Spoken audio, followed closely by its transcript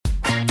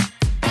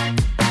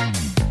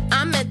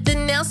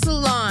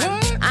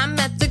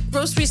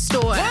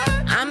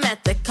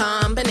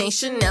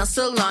combination nail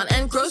salon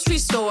and grocery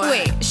store.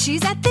 Wait,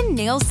 she's at the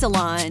nail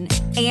salon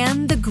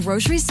and the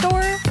grocery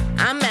store?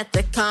 I'm at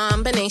the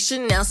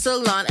combination nail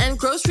salon and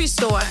grocery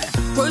store.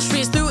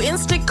 Groceries through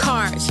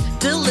Instacart,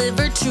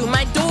 delivered to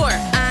my door.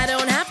 I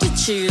don't have to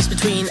choose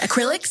between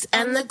acrylics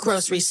and the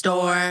grocery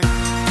store.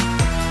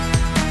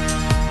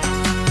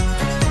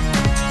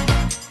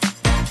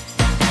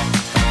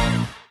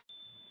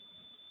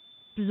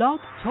 Blog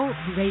Talk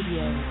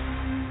Radio.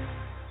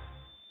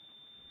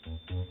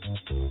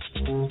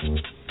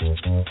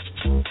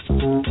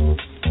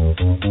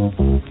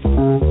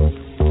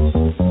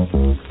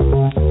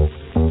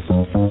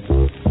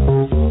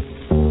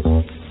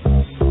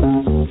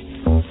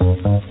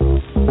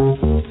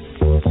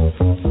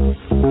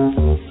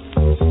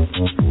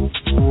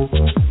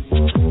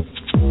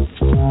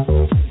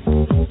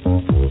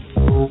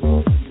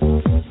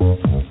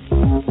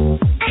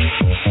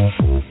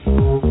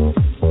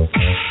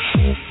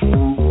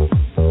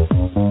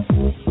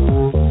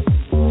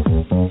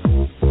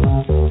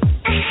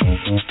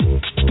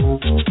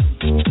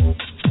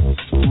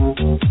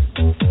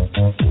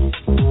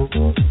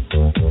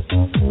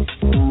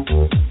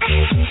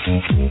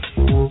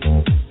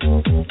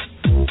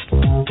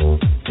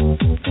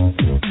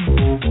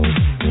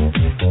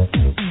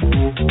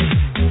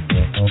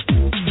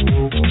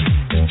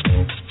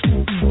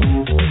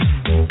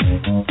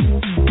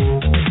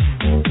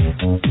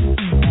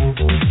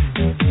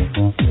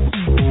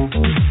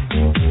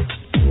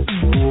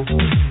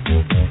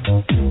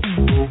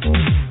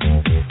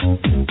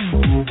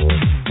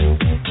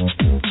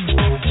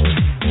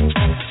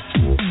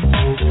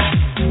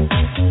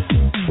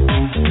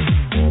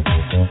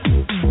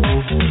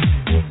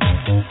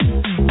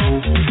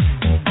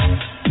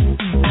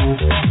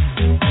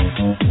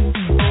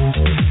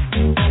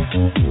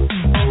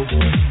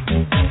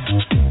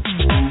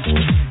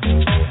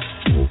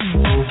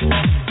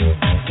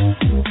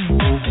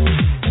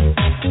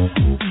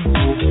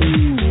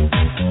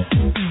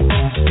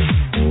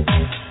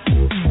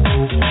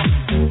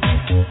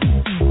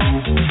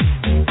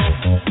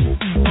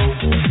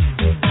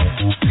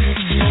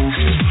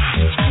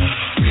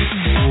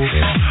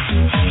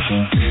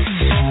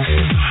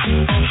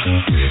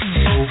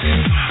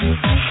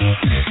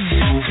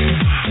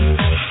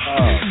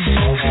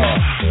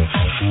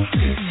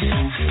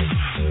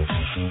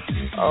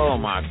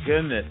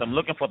 I'm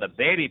looking for the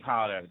baby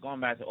powder. Going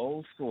back to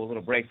old school, a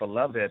little break for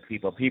love there,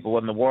 people. People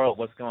in the world,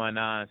 what's going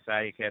on?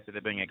 Saeed Kessler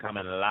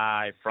coming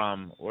live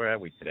from, where are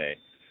we today?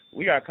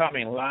 We are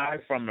coming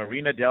live from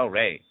Marina Del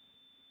Rey.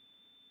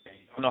 I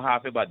don't know how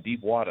I feel about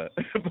deep water,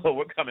 but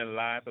we're coming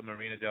live from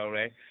Marina Del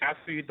Rey.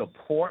 Actually, the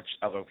porch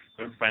of a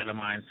good friend of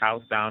mine's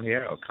house down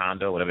here, or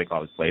condo, whatever they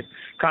call this place.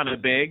 Kind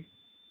of big,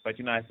 but,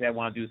 you know, I said I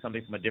want to do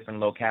something from a different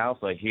locale,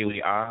 so here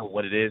we are,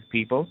 what it is,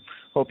 people.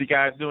 Hope you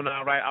guys doing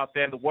all right out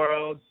there in the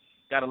world.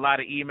 Got a lot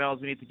of emails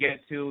we need to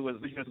get to. We were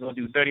going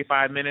to do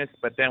 35 minutes,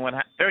 but then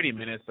 30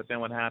 minutes, but then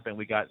what happened?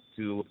 We got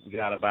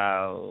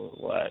about,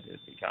 what is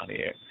the count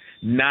here?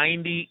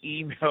 90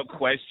 email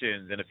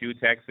questions and a few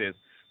texts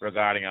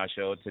regarding our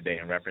show today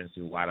in reference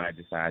to why I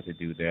decided to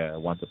do the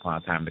Once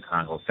Upon a Time in the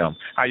Congo film.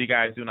 How you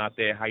guys doing out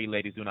there? How you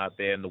ladies doing out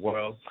there in the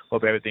world?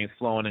 Hope everything's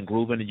flowing and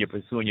grooving and you're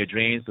pursuing your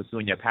dreams,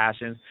 pursuing your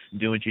passions,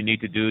 doing what you need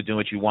to do, doing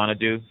what you want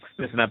to do.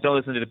 Listen up. Don't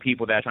listen to the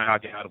people that are trying to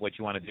talk you out of what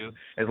you want to do.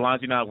 As long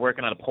as you're not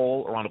working on a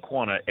pole or on a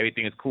corner,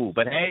 everything is cool.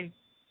 But, hey,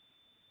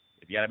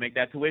 if you got to make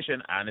that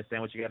tuition, I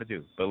understand what you got to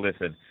do. But,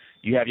 listen,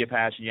 you have your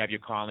passion, you have your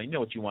calling, you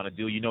know what you want to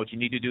do, you know what you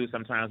need to do.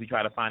 Sometimes we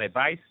try to find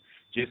advice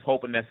just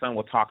hoping that someone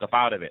will talk us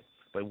out of it.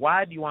 But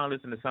why do you want to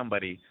listen to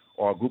somebody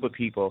or a group of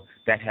people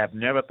that have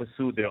never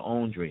pursued their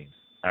own dreams?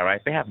 All right?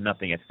 They have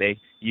nothing at stake.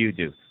 You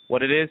do.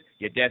 What it is,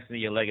 your destiny,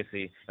 your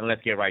legacy, and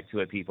let's get right to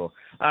it, people.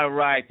 All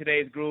right,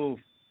 today's groove.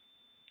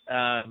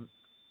 A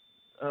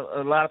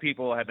lot of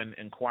people have been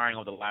inquiring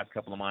over the last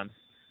couple of months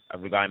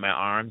regarding my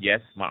arm. Yes,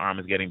 my arm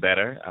is getting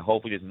better.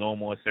 Hopefully there's no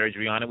more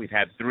surgery on it. We've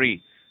had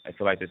 3. I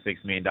feel like the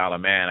 $6 million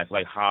man. I feel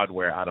like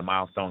Hardware out of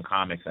Milestone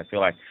Comics. I feel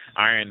like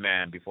Iron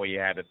Man before you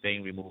had the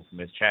thing removed from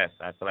his chest.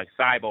 I feel like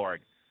Cyborg,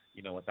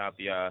 you know, without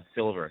the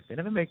silver. They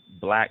never make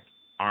black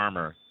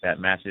armor that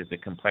matches the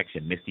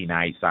complexion. Misty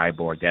Knight,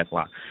 Cyborg,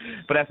 Deathlock.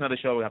 But that's another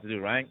show we have to do,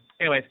 right?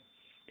 Anyways,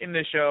 in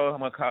this show, I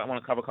want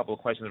to cover a couple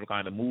of questions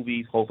regarding the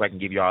movies. Hopefully I can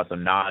give you all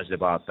some knowledge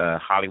about the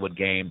Hollywood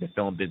game, the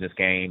film business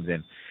games,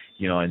 and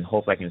you know, and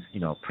hope I can, you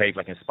know, pray if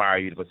I can inspire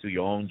you to pursue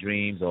your own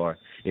dreams, or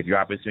if you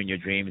are pursuing your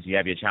dreams, you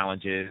have your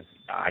challenges,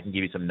 I can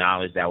give you some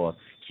knowledge that will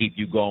keep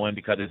you going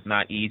because it's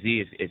not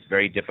easy. It's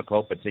very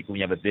difficult, particularly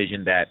when you have a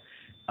vision that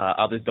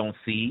others don't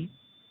see,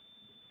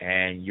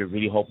 and you're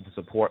really hoping for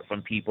support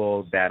from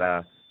people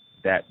that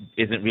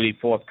isn't really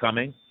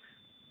forthcoming.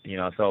 You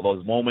know, so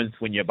those moments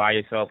when you're by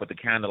yourself with the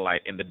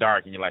candlelight in the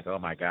dark and you're like, oh,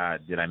 my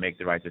God, did I make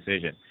the right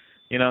decision?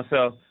 You know,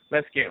 so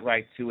let's get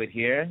right to it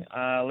here.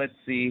 Let's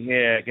see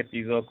here, get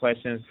these little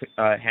questions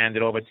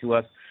handed over to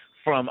us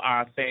from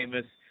our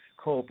famous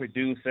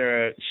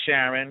co-producer,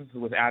 Sharon,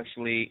 who was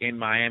actually in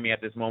Miami at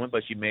this moment,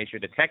 but she made sure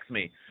to text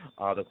me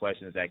all the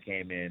questions that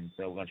came in.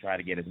 So we're going to try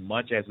to get as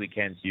much as we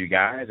can to you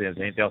guys. Is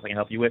there anything else I can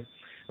help you with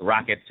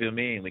rock it to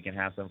me, and we can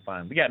have some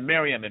fun. We got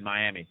Miriam in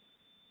Miami.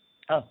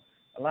 Oh,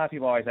 a lot of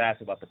people always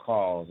ask about the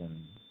calls and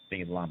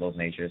things along those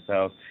natures.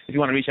 So if you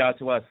want to reach out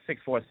to us,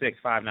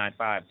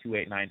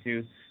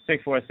 646-595-2892,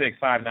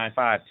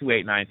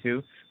 646-595-2892.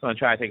 We're going to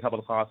try to take a couple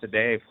of calls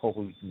today.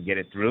 Hopefully we can get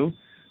it through.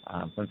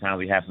 Sometimes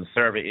we have some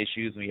server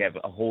issues, and we have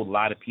a whole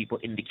lot of people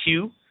in the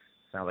queue.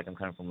 Sounds like I'm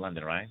coming from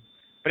London, right?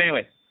 But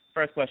anyway,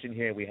 first question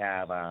here we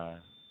have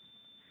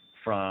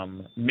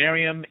from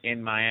Miriam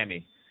in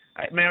Miami.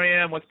 All right,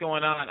 Miriam, what's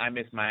going on? I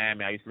miss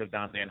Miami. I used to live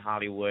down there in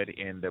Hollywood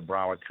in the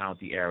Broward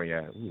County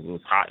area. Ooh, it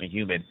was hot and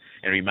humid,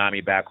 and it reminded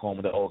me back home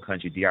of the old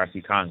country,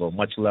 DRC Congo.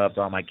 Much love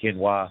to all my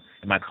Kinwa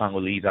and my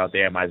Congolese out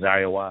there, my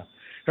Zariwa.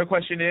 Her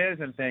question is,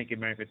 and thank you,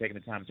 Miriam, for taking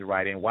the time to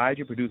write in, why did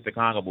you produce the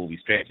Congo movie?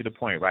 Straight to the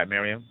point, right,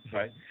 Miriam?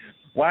 Right.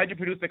 Why did you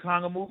produce the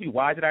Congo movie?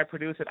 Why did I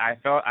produce it? I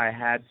felt I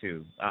had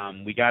to.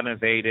 We got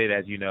invaded,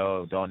 as you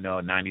know, don't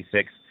know,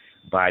 96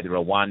 by the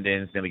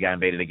Rwandans. Then we got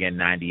invaded again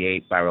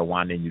 98 by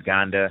Rwanda and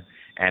Uganda,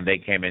 and they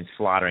came in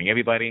slaughtering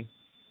everybody.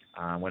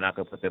 We're not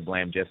going to put the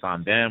blame just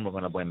on them. We're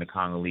going to blame the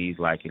Congolese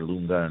like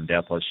Ilunga and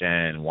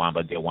Delposhen and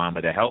Wamba de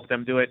Wamba that helped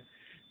them do it.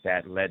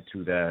 That led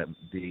to the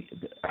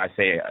I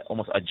say,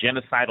 almost a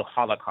genocidal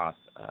Holocaust,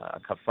 a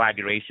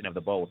conflagration of the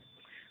both.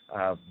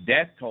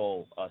 Death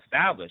toll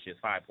established is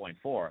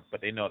 5.4, but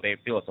they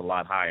feel it's a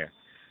lot higher.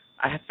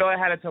 I felt I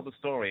had to tell the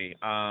story.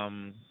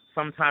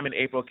 Sometime in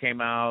April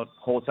came out.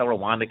 Hotel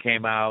Rwanda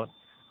came out.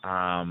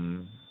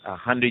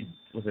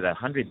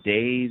 100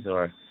 Days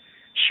or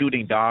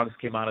Shooting Dogs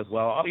came out as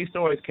well. All these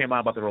stories came out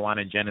about the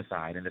Rwandan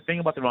genocide. And the thing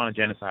about the Rwandan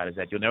genocide is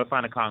that you'll never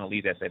find a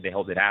Congolese that said they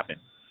hoped it happened.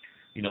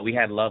 You know, we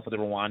had love for the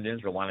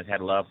Rwandans. Rwandans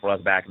had love for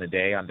us back in the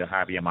day under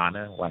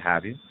Habyarimana, what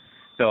have you.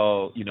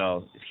 So, you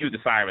know, cue the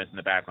sirens in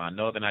the background.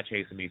 No, they're not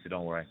chasing me, so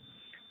don't worry.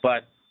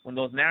 But when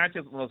those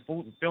narratives, when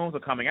those films were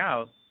coming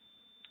out,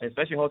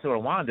 especially Hotel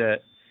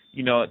Rwanda,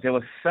 you know, there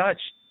was such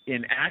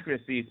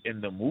inaccuracies in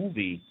the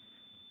movie.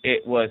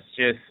 It was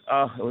just,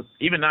 it was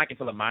even now I can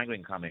feel a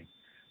migraine coming.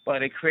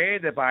 But it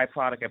created the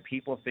byproduct of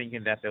people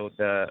thinking that the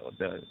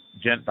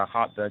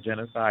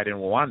genocide in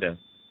Rwanda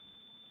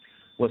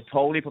was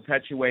totally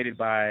perpetuated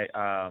by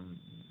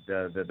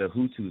the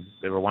Hutus,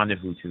 the Rwandan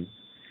Hutus,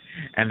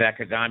 and that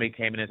Kagame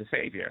came in as a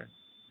savior.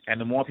 And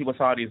the more people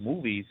saw these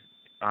movies,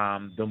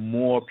 the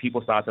more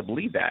people started to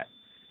believe that.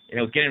 And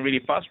it was getting really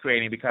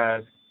frustrating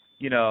because,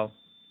 you know,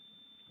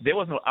 there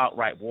was no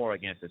outright war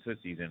against the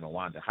Tutsis in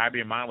Rwanda.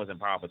 Habyarimana was in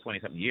power for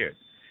 20-something years.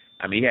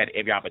 I mean, he had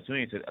every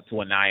opportunity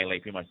to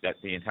annihilate pretty much the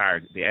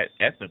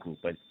ethnic group,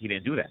 but he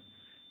didn't do that.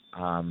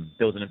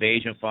 There was an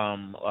invasion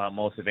from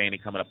Museveni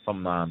coming up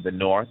from the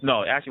north.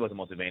 No, it actually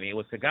wasn't Museveni. It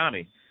was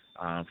Kagame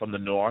from the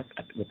north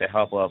with the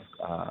help of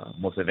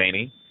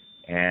Museveni,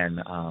 and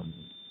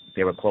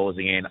they were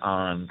closing in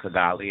on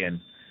Kigali,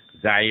 and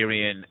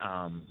Zairian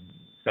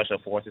special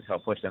forces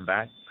helped push them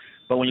back.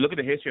 But when you look at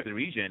the history of the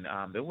region,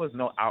 there was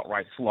no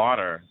outright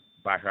slaughter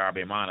by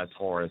Habyarimana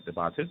towards the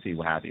Tutsi,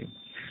 what have you.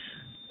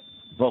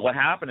 But what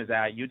happened is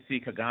that you'd see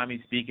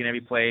Kagame speaking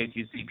every place.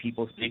 You'd see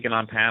people speaking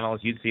on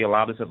panels. You'd see a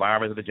lot of the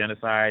survivors of the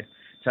genocide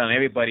telling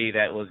everybody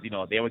that was, you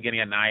know, they were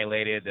getting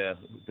annihilated. The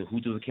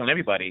Hutus were killing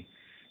everybody.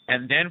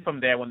 And then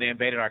from there, when they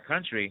invaded our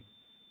country,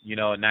 you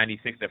know, in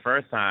 '96, the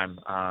first time,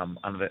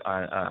 under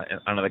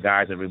the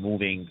guise of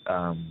removing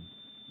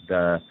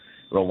the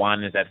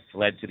Rwandans that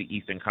fled to the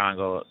Eastern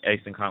Congo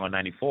in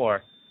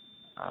 '94,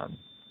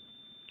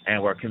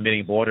 and were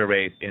committing border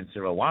raids into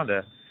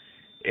Rwanda,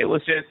 it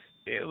was this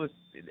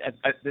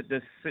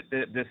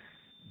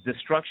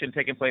destruction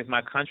taking place in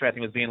my country, I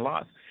think, was being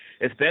lost,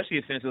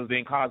 especially since it was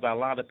being caused by a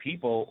lot of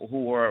people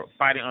who were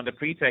fighting under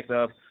pretext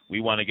of,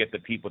 we want to get the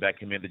people that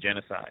committed the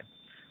genocide.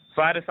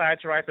 So I decided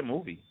to write the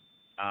movie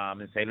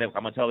and say, look,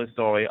 I'm going to tell the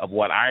story of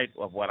what I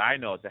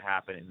know to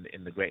happen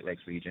in the Great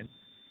Lakes region,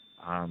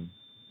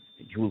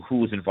 who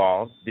was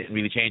involved, didn't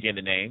really change any of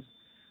the names,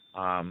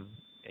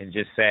 and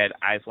just said,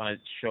 I just want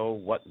to show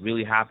what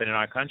really happened in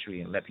our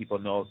country and let people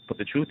know, put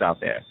the truth out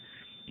there.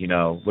 You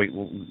know,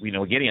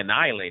 we're getting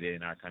annihilated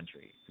in our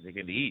country,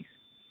 particularly in the East,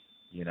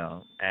 you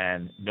know,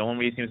 and no one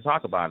really seems to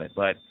talk about it.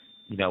 But,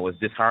 you know, it was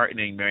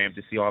disheartening, Miriam,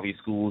 to see all these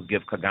schools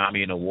give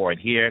Kagame an award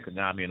here,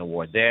 Kagame an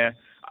award there.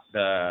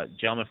 The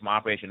gentleman from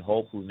Operation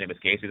Hope, whose name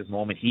escapes me at this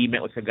moment, he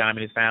met with Kagame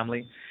and his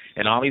family.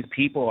 And all these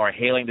people are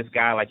hailing this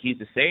guy like he's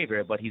the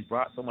savior, but he's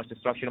brought so much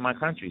destruction to my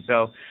country.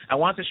 So I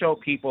want to show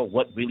people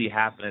what really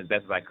happened as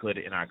best as I could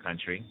in our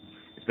country.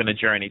 It's been a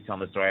journey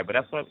telling the story, but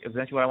that's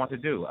essentially what I want to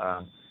do.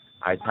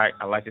 I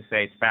like to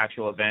say it's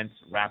factual events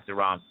wrapped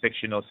around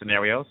fictional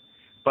scenarios.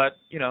 But,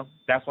 you know,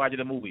 that's why I did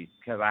the movie,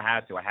 because I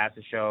had to. I had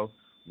to show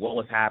what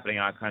was happening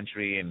in our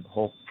country and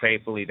hope,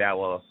 prayerfully, that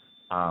will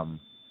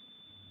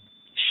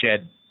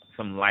shed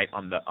some light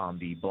on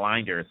the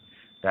blinders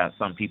that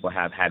some people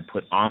have had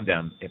put on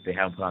them if they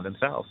haven't put on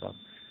themselves. So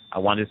I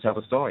wanted to tell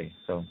the story.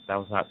 So that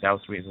was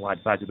the reason why I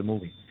decided to do the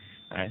movie.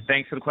 All right.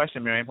 Thanks for the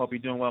question, Miriam. Hope you're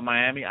doing well in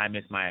Miami. I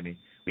miss Miami.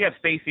 We have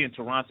Stacy in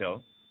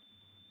Toronto.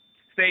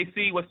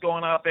 Stacy, what's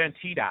going on up there in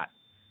T-Dot?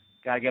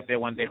 Got to get up there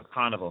one day for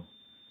Carnival.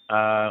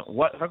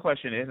 What her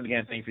question is, and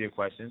again, thank you for your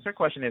questions. Her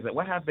question is that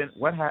what has been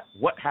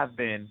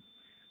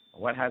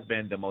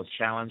the most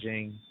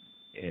challenging,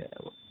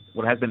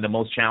 what has been the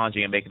most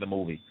challenging in making the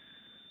movie?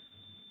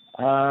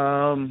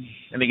 And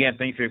again,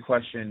 thank you for your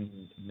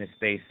question, Miss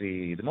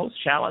Stacy. The most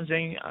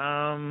challenging,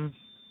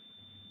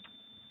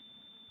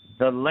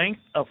 the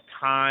length of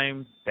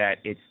time that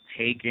it's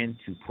taken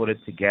to put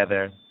it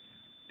together,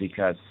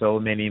 because so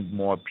many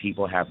more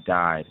people have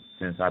died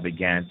since I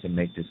began to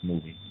make this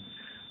movie.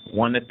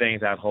 One of the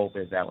things I hope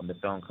is that when the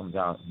film comes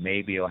out,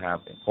 maybe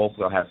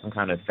hopefully it'll have some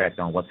kind of effect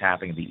on what's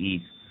happening in the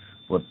East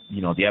with, the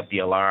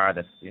FDLR,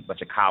 that's a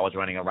bunch of cowards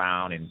running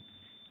around and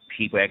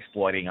people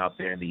exploiting out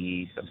there in the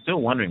East. I'm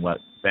still wondering what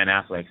Ben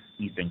Affleck's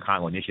Eastern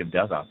Congo initiative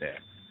does out there.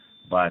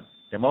 But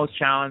the most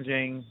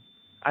challenging,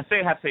 I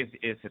have to say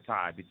it's a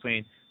tie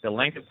between the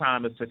length of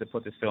time it took to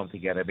put this film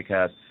together,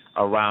 because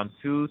around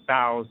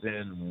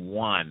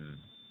 2001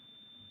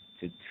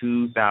 to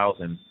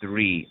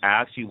 2003, I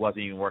actually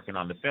wasn't even working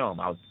on the film.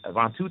 I was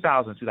around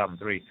 2000,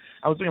 2003.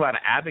 I was doing a lot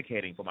of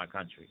advocating for my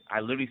country. I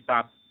literally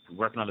stopped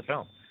working on the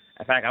film.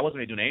 In fact, I wasn't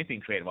really doing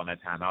anything creative on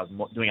that time. I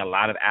was doing a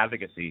lot of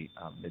advocacy,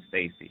 Ms.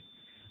 Stacy.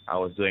 I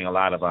was doing a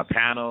lot of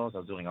panels. I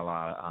was doing a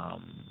lot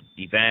of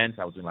events.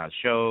 I was doing a lot of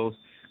shows.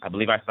 I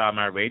believe I started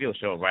my radio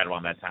show right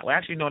around that time. Well,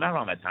 actually, no, not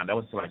around that time. That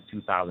was like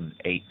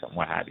 2008, something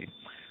what have you.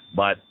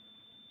 But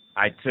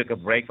I took a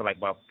break for like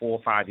about 4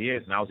 or 5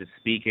 years, and I was just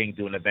speaking,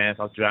 doing events.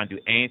 I was trying to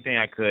do anything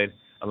I could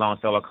along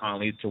with fellow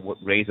colleagues to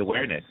raise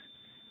awareness.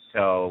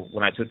 So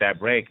when I took that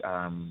break,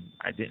 I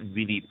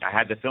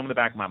had the film in the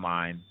back of my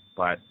mind,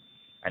 but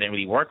I didn't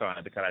really work on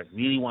it because I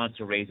really wanted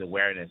to raise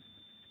awareness,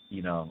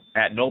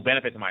 at no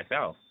benefit to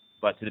myself,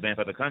 but to the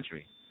benefit of the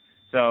country.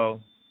 So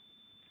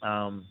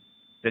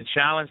the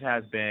challenge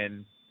has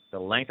been the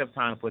length of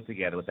time put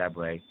together with that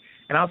break.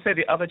 And I'll say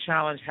the other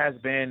challenge has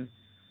been,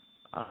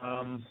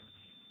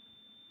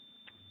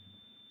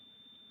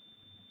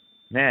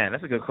 man,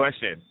 that's a good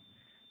question.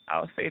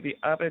 I'll say the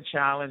other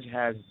challenge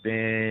has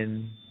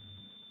been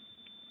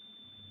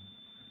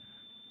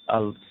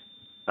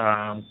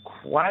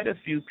quite a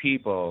few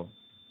people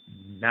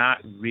not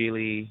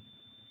really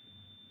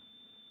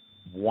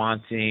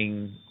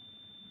wanting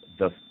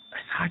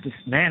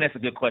man, that's a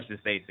good question,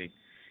 Stacey.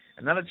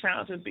 Another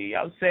challenge would be,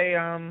 I would say,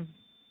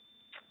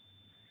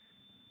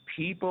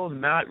 people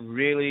not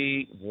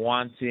really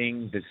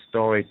wanting the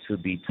story to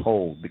be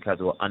told because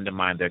it will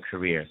undermine their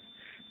careers.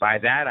 By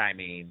that I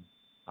mean,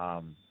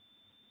 a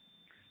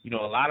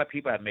lot of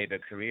people have made their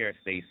career,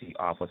 Stacey,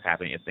 off what's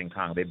happening in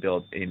Congo. They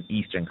built in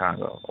Eastern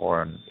Congo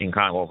or in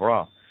Congo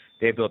overall.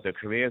 They built their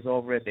careers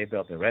over it. They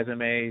built their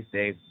resumes.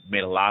 They've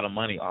made a lot of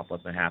money off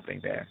what's been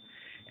happening there.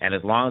 And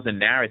as long as the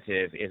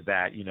narrative is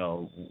that,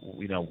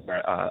 we're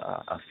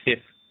a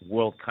fifth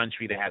world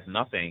country that has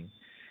nothing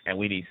and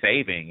we need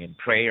saving and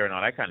prayer and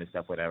all that kind of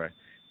stuff, whatever,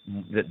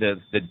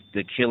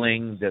 the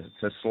killing, the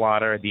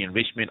slaughter, the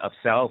enrichment of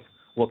self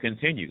will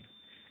continue.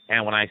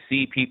 And when I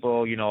see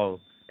people,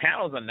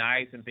 panels are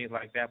nice and things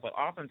like that, but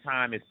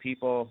oftentimes it's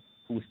people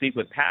who speak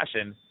with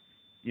passion,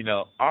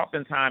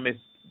 oftentimes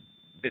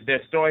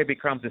their story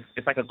becomes,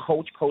 it's like a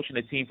coach coaching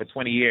a team for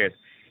 20 years,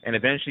 and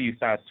eventually you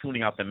start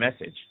tuning out the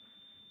message.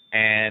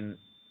 And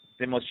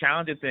the most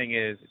challenging thing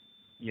is,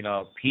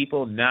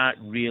 people not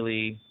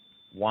really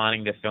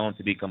wanting the film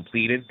to be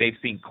completed. They've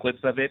seen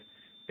clips of it.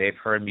 They've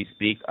heard me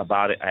speak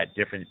about it at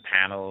different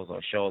panels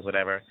or shows,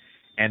 whatever,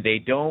 and they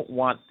don't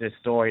want the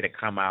story to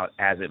come out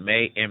as it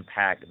may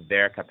impact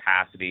their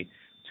capacity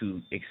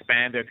to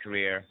expand their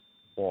career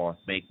or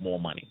make more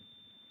money.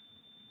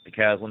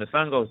 Because when the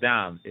sun goes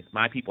down, it's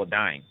my people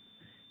dying,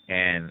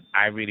 and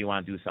I really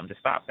want to do something to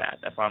stop that.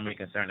 That's what I'm really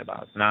concerned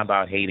about. It's not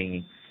about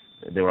hating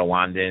the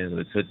Rwandans or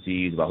the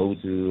Tutsis, the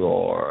Hutu,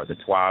 or the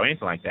Twa, or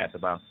anything like that. It's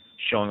about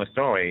showing a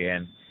story,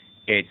 and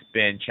it's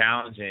been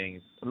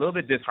challenging, a little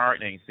bit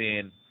disheartening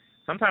seeing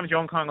sometimes your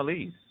own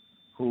Congolese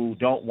who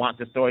don't want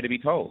the story to be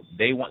told.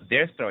 They want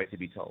their story to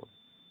be told,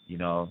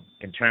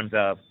 in terms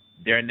of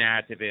their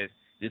narrative is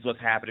this is what's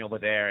happening over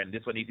there and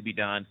this is what needs to be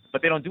done,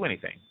 but they don't do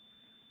anything.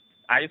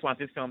 I just want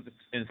this film to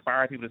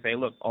inspire people to say,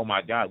 look, oh,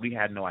 my God, we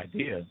had no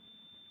idea.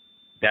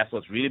 That's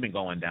what's really been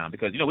going down.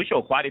 Because, we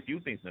show quite a few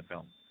things in the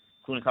film,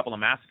 including a couple of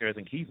massacres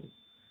in Kivu.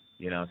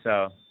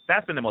 So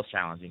that's been the most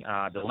challenging.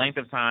 The length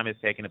of time it's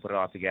taken to put it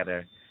all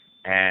together,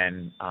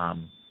 and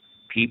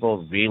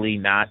people really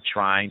not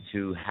trying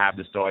to have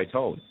the story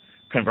told.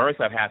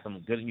 Conversely, I've had some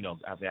good,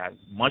 I've had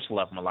much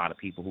love from a lot of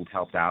people who've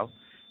helped out.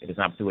 It is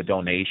not through a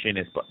donation.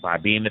 It's by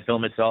being in the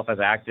film itself as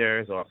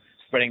actors or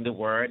spreading the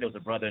word. There was a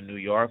brother in New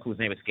York whose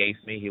name escapes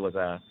me. He was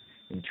a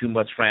Too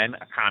Much friend,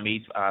 a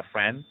Kami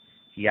friend.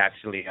 He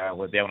actually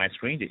was there when I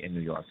screened it in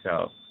New York.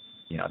 So,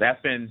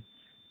 that's been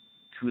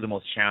two of the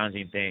most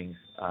challenging things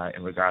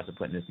in regards to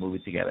putting this movie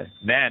together.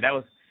 Man,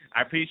 I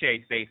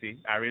appreciate it, Stacey.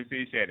 I really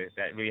appreciate it.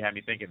 That really had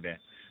me thinking there.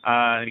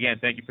 And again,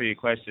 thank you for your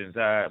questions.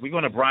 We're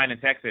going to Brian in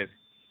Texas.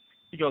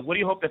 He goes, what do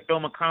you hope the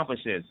film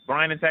accomplishes?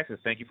 Brian in Texas,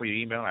 thank you for your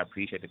email. I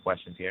appreciate the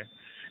questions here.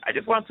 I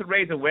just want to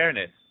raise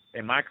awareness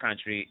in my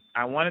country.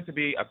 I want it to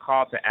be a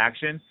call to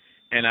action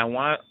And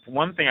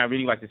one thing I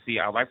really like to see,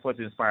 I like for it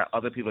to inspire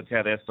other people to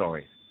tell their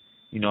stories.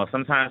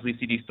 Sometimes we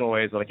see these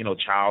stories like,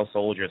 child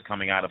soldiers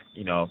coming out of,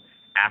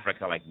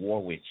 Africa, like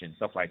War Witch and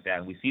stuff like that.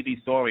 And we see these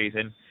stories,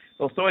 and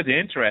those stories are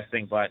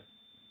interesting, but,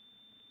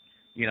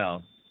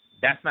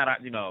 that's not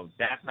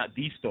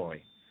the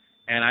story.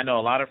 And I know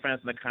a lot of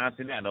friends in the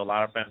continent. I know a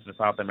lot of friends from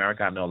South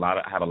America. I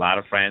have a lot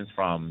of friends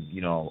from,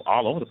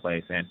 all over the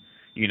place. And,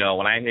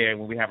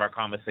 when we have our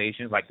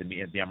conversations, like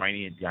the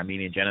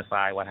Armenian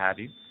genocide, what have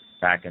you,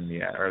 back in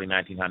the early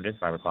 1900s,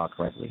 if I recall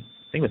correctly.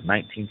 I think it was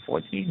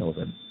 1914.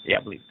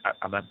 I believe.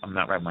 I'm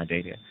not right with my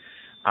date here.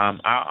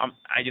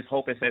 I just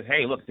hope it says,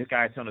 hey, look, this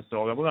guy's telling a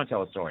story. We're going to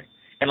tell a story.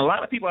 And a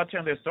lot of people are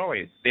telling their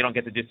stories. They don't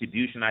get the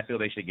distribution I feel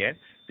they should get.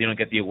 They don't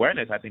get the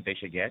awareness I think they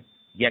should get.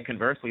 Yet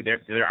conversely,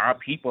 there are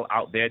people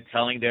out there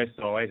telling their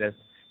stories as,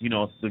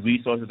 the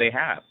resources they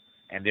have.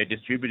 And they're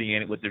distributing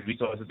it with the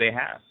resources they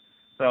have.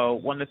 So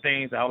one of the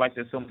things I would like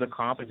this film to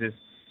accomplish is,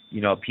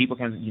 people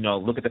can,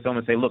 look at the film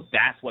and say, look,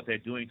 that's what they're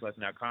doing to us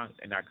in our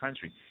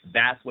country.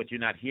 That's what you're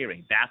not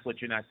hearing. That's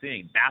what you're not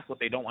seeing. That's what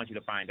they don't want you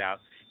to find out.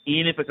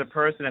 Even if it's a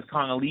person that's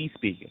Congolese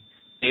speaking,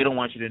 they don't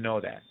want you to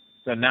know that.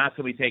 So now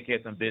till we take care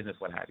of some business,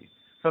 what have you.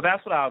 So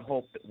that's what I would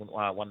hope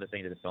one of the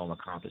things that the film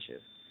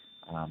accomplishes.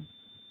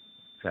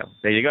 So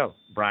there you go.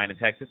 Brian in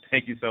Texas,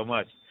 thank you so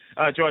much.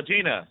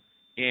 Georgina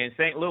in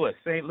St. Louis.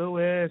 St.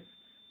 Louis.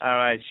 All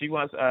right. She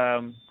wants,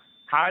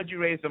 how did you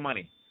raise the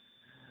money?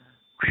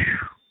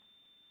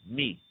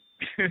 Me.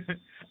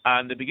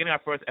 In the beginning of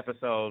our first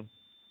episode,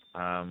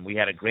 we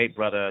had a great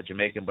brother,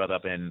 Jamaican brother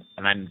up in,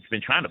 and I've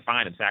been trying to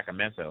find him,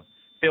 Sacramento,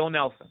 Phil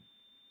Nelson.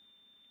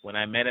 When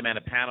I met him at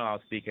a panel I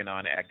was speaking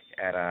on at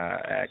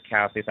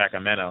Cal State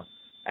Sacramento,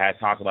 I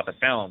talked about the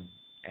film,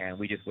 and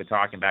we just were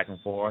talking back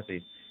and forth.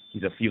 He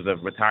was a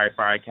retired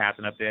fire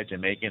captain up there,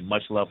 Jamaican,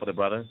 much love for the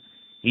brother.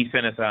 He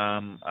sent us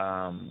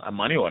a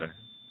money order.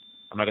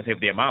 I'm not going to say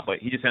the amount, but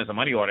he just sent us a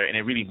money order, and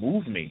it really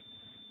moved me.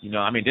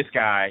 This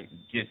guy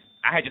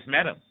I had just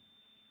met him.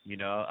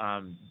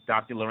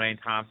 Dr. Lorraine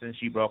Thompson,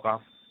 she broke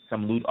off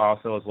some loot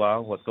also as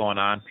well. What's going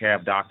on? Pair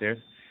of doctors.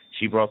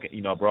 She broke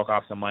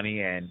off some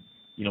money, and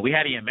we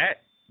hadn't even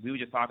met. We were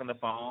just talking on the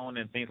phone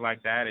and things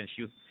like that, and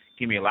she was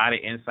giving me a lot of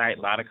insight,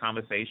 a lot of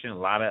conversation, a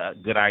lot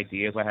of good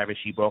ideas, whatever.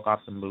 She broke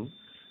off some loot.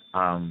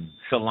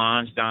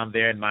 Solange down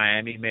there in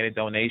Miami made a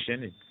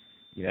donation.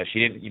 She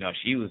didn't.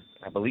 She was.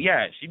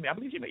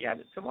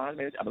 Solange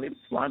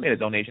made a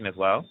donation as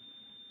well.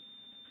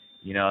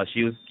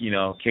 She was,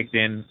 kicked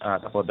in a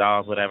couple of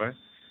dollars, whatever.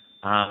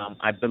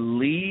 I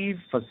believe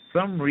for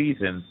some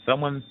reason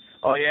someone.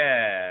 Oh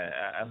yeah,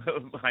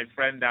 my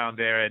friend down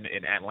there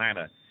in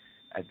Atlanta.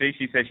 I think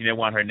she said she didn't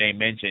want her name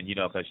mentioned,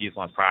 because she just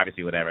wants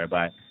privacy, whatever.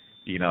 But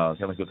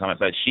someone could comment.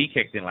 But she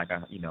kicked in like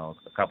a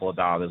couple of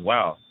dollars as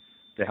well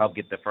to help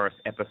get the first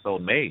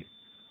episode made.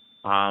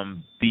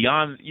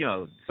 Beyond,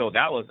 so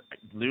that was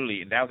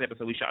literally, and that was the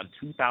episode we shot in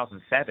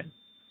 2007.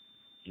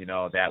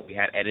 That we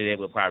had edited.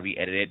 We'll probably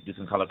re-edit it, do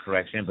some color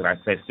correction, but I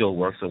said still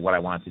works with what I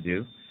wanted to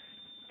do.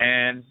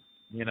 And,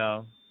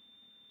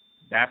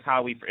 that's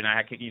how and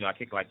I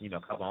kicked like, a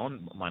couple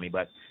own money,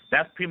 but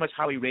that's pretty much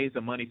how we raised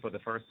the money for the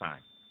first time,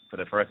 for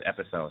the first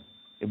episode.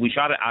 We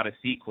shot it out of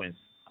sequence,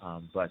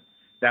 but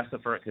that's the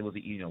first, it was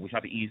we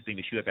shot the easiest thing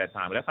to shoot at that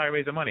time, but that's how we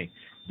raised the money.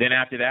 Then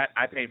after that,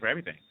 I paid for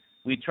everything.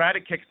 We tried a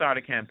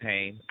Kickstarter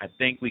campaign. I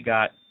think we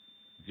got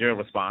 0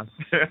 response.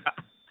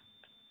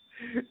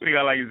 We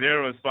got like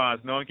 0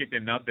 response. No one kicked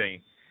in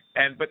nothing.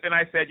 But then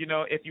I said,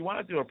 if you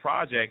want to do a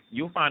project,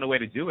 you'll find a way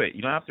to do it.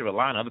 You don't have to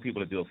rely on other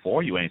people to do it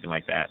for you or anything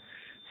like that.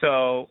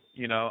 So,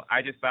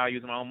 I just started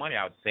using my own money.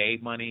 I would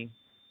save money,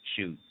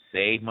 shoot,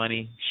 save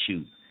money,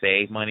 shoot,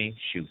 save money,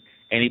 shoot.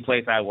 Any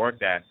place I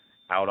worked at,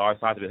 I would always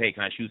talk to them, hey,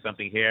 can I shoot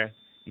something here?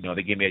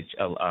 They give me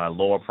a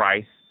lower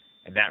price,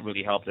 and that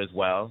really helped as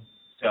well.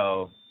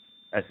 So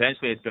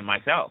essentially it's been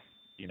myself.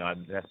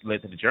 That's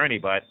led to the journey,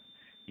 but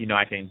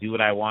I can do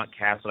what I want,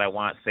 cast what I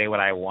want, say what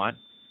I want,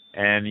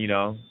 and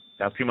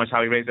that's pretty much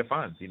how we raise the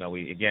funds.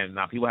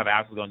 Now people have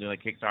asked, we're going to do a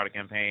Kickstarter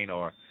campaign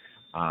or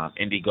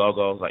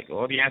Indiegogo. Like,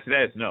 well, the answer to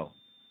that is no.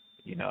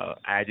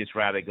 I just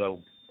rather go.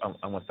 I'm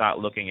going to start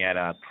looking at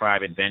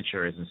private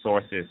ventures and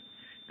sources,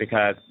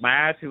 because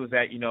my attitude is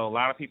that a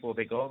lot of people,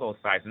 they go to those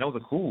sites and those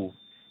are cool.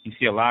 You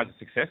see a lot of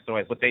success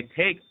stories, but they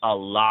take a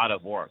lot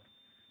of work.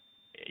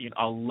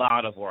 A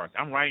lot of work.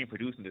 I'm writing and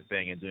producing this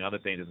thing and doing other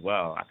things as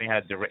well. I think I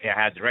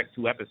had direct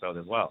 2 episodes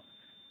as well.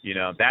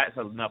 That's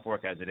enough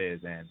work as it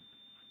is, and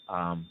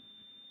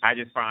I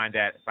just find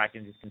that if I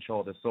can just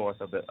control the source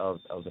of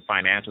the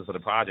financials of the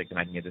project, then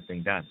I can get this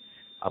thing done.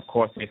 Of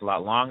course, it takes a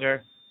lot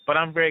longer, but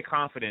I'm very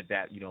confident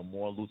that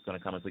more loot's going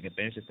to come so we can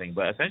finish this thing.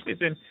 But essentially, it's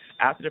been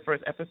after the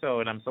first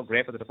episode, and I'm so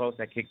grateful to the folks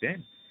that kicked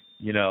in.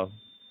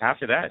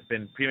 After that, it's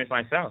been pretty much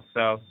myself.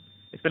 So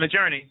it's been a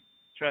journey.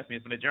 Trust me,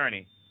 it's been a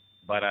journey.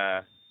 But,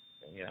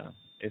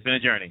 it's been a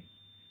journey.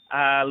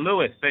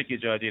 Lewis, thank you,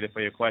 Georgina,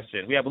 for your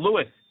question. We have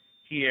Lewis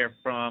here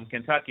from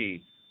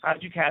Kentucky. How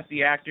did you cast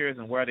the actors,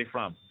 and where are they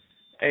from?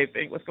 Hey,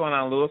 what's going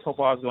on, Lewis? Hope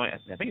all is going.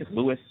 I think it's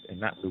Lewis and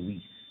not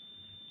Luis.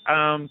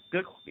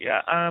 Good.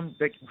 Yeah.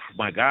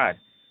 My God,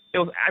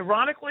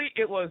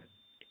 it was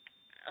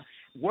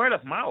word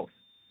of mouth.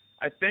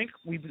 I think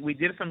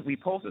we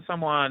posted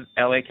some on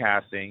LA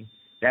Casting.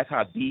 That's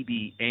how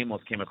BB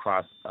Amos came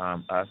across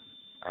us,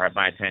 or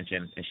my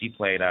attention, and she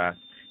played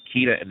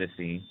Kita in the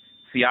scene.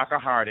 Siaka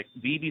Hardick,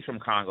 BB's from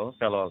Congo,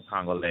 fellow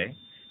Congolese.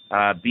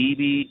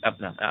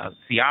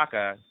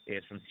 Siaka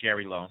is from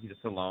Sierra Leone. He's a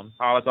Salone.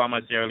 Paula's on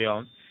my Sierra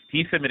Leone.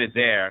 He submitted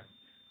there.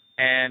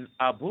 And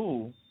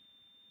Abu,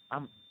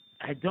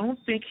 I don't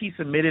think he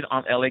submitted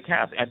on LA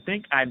Casting. I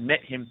think I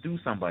met him through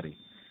somebody.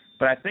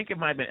 But I think it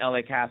might have been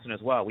LA Casting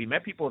as well. We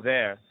met people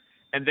there.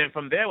 And then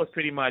from there was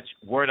pretty much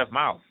word of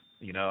mouth.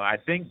 I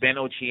think Ben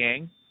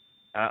Ochieng,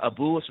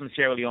 Abu is from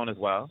Sierra Leone as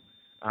well.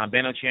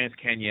 Ben Ochieng is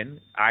Kenyan.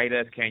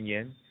 Ida is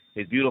Kenyan.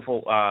 His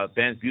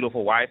Ben's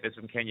beautiful wife is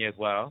from Kenya as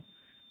well.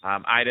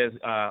 Ida's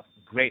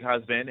great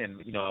husband, and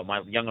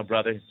my younger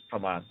brother is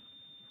from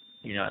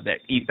the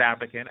East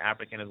African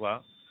as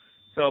well.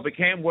 So it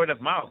became word of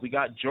mouth. We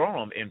got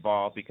Joram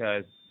involved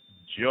because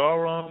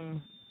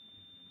Joram.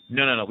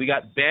 No. We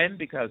got Ben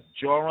because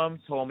Joram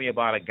told me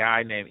about a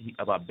guy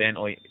about Ben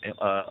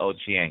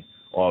Ochieng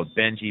or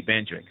Benji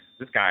Bendrix.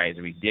 This guy is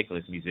a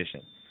ridiculous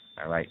musician.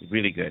 All right,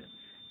 really good.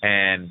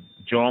 And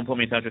Joram put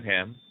me in touch with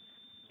him,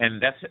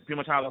 and that's pretty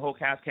much how the whole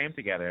cast came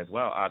together as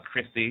well.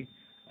 Christy.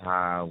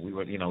 We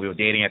were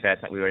dating at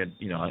that time. We were,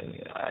 in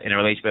a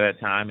relationship at that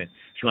time, and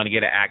she wanted to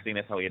get into acting.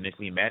 That's how we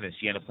initially met, and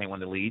she ended up playing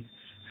one of the leads.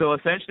 So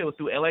essentially, it was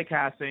through LA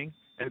Casting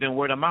and then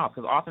word of mouth.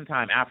 Because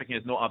oftentimes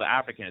Africans know other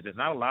Africans. There's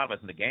not a lot of us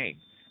in the game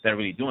that are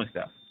really doing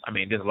stuff. I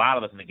mean, there's a lot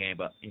of us in the game,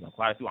 but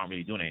quite a few aren't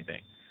really doing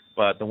anything.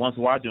 But the ones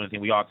who are doing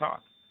anything, we all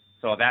talk.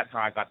 So that's how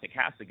I got the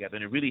cast together,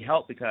 and it really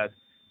helped because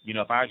we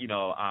have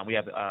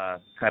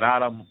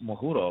Karada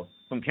Muhuro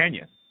from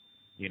Kenya.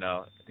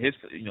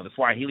 The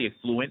Swahili is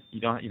fluent.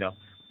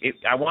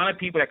 I wanted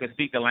people that could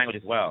speak the language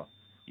as well.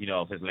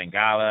 If it's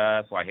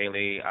Lingala,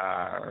 Swahili,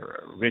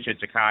 Richard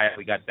Chakaya,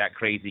 we got that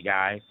crazy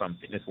guy from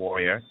Fitness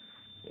Warrior,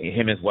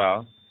 him as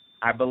well.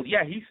 I believe,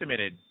 he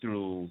submitted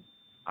through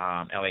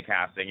LA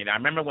Casting. I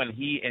remember when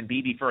he and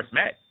BB first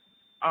met.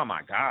 Oh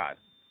my God,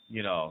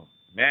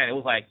 man, it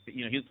was like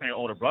he was playing an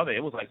older brother.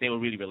 It was like they were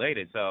really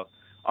related. So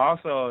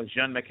also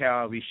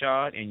Jean-Michel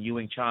Richard and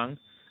Ewing Chung,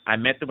 I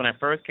met them when I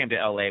first came to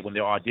LA when they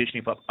were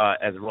auditioning for,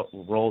 as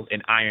roles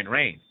in Iron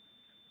Rain.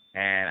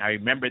 And I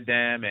remembered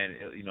them, and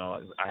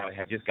I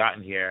had just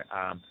gotten here.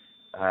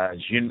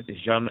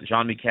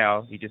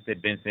 Jean-Michel, he just did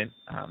Vincent.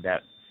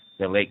 That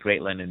the late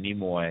great Leonard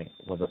Nimoy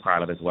was a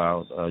part of as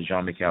well.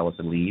 Jean-Michel was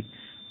the lead.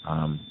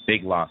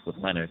 Big loss with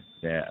Leonard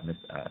there,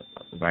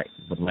 right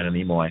with Leonard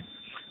Nimoy.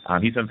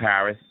 He's from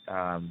Paris.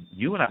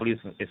 Ewan, I believe,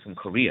 is from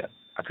Korea.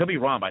 I could be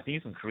wrong, but I think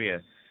he's from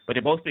Korea. But they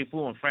both speak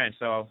fluent French,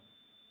 so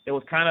it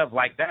was kind of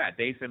like that.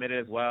 They submitted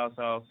as well,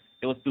 so.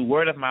 It was through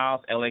word of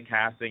mouth, LA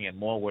Casting, and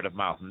more word of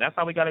mouth. And that's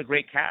how we got a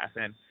great cast.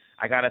 And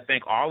I got to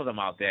thank all of them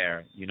out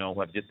there, who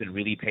have just been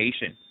really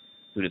patient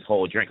through this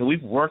whole journey. Because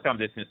we've worked on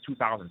this since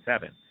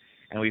 2007.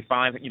 And we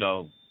finally,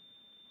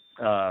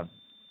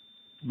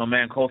 my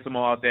man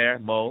Cosimo out there,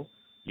 Mo,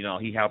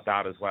 he helped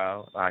out as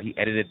well. He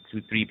edited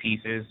 2-3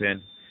 pieces,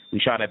 and we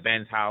shot at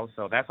Ben's house.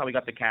 So that's how we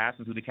got the cast.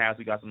 And through the cast,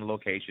 we got some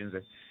locations.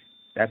 And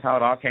that's how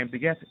it all came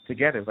together.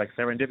 It was like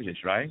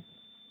serendipitous, right?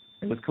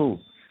 It was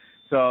cool.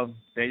 So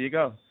there you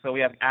go. So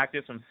we have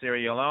actors from Sierra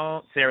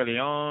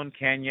Leone,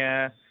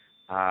 Kenya,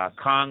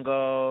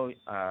 Congo,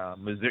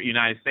 Missouri,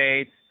 United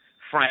States,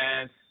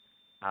 France,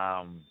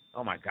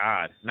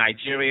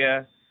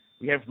 Nigeria.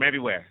 We have from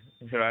everywhere,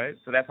 right?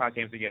 So that's how it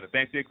came together.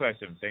 Thanks for your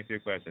question.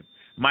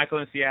 Michael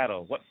in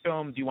Seattle, what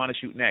film do you want to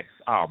shoot next?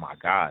 Oh, my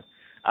God.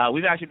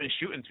 We've actually been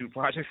shooting 2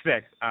 projects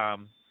next.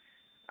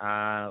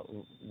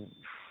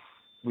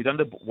 We've done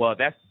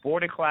that's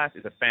Border Clash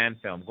is a fan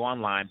film. Go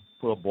online,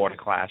 put a Border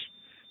Clash.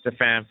 It's a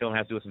fan film. It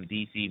has to do with some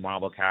DC,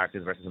 Marvel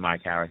characters versus my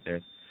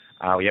characters.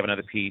 We have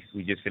another piece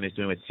we just finished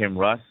doing with Tim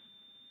Russ,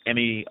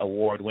 Emmy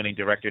Award-winning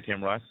director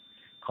Tim Russ,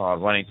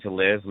 called Running to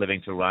Live, Living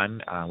to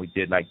Run. We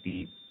did like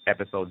the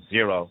episode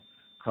 0,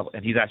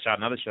 and he's actually shot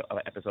another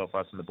episode for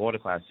us from the Border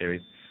Clash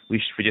series. We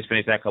just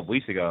finished that a couple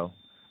weeks ago.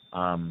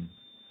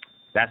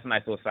 That's a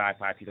nice little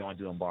sci-fi piece I want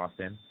to do in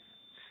Boston.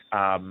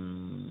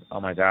 Oh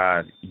my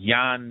God,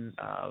 Jan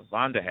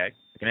van der Heck,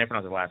 I can never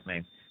pronounce his last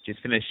name,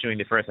 just finished shooting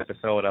the first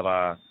episode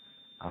of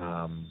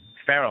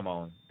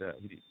Pheromone.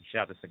 He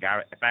shot the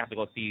cigar. If I have to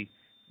go see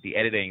the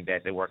editing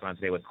that they're working on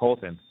today with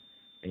Colton,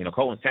 and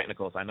Colton's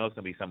technical, so I know it's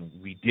going to be some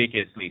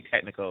ridiculously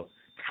technical,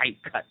 tight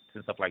cuts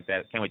and stuff like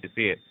that. Can't wait to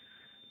see it.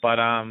 But,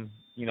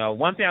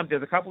 one thing,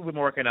 there's a couple we've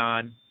been working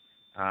on.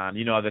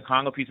 The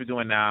Congo piece we're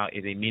doing now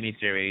is a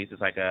mini-series.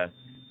 It's like a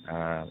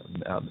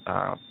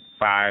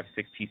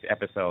 5-6-piece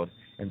episode.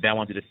 And then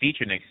we'll do the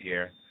feature next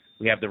year.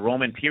 We have the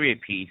Roman period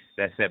piece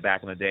that's set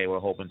back in the day we're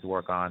hoping to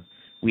work on.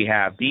 We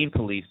have Bean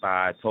Police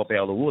by Tope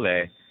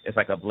Oluwole. It's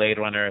like a Blade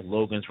Runner,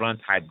 Logan's Run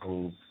type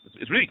groove.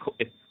 It's really cool.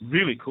 It's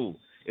really cool.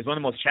 It's one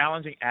of the most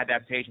challenging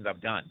adaptations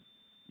I've done.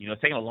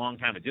 It's taken a long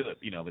time to do it,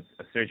 with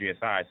a surgery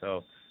aside.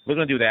 So we're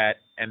going to do that.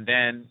 And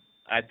then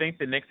I think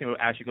the next thing we're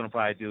actually going to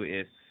probably do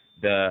is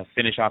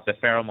finish off the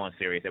Pheromone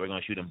series that we're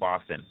going to shoot in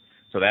Boston.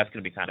 So that's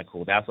going to be kind of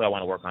cool. That's what I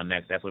want to work on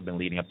next. That's what I've been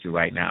leading up to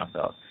right now.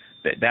 So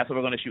that's what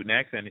we're going to shoot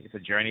next, and it's a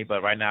journey.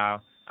 But right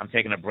now, I'm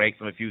taking a break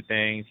from a few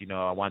things.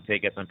 I want to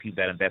take care of some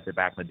people that invested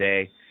back in the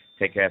day,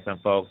 take care of some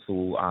folks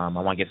who I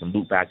want to get some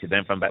loot back to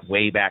them from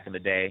way back in the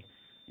day.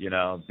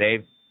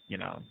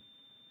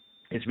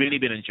 It's really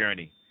been a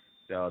journey.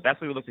 So that's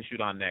what we look to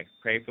shoot on next.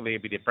 Prayerfully,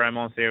 it'll be the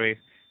Pheromone series,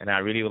 and I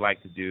really would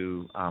like to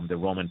do the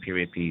Roman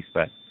period piece.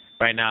 But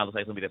right now, it looks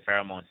like it'll be the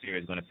Pheromone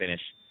series going to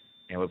finish,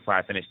 and we'll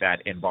probably finish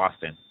that in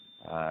Boston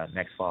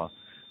next fall.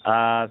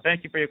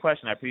 Thank you for your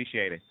question. I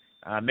appreciate it.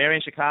 Mary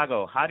in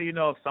Chicago, how do you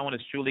know if someone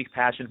is truly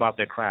passionate about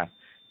their craft?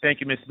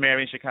 Thank you, Miss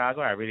Mary in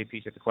Chicago. I really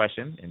appreciate the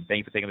question, and thank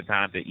you for taking the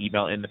time to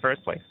email in the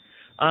first place.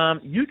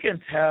 You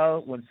can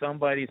tell when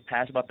somebody's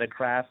passionate about their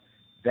craft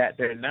that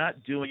they're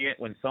not doing it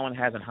when someone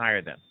hasn't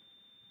hired them.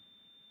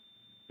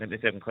 Let me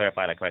see if I can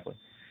clarify that correctly.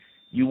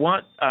 You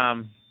want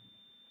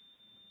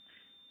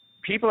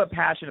people are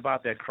passionate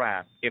about their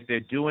craft if they're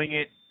doing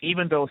it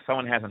even though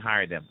someone hasn't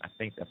hired them. I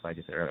think that's what I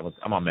just said earlier.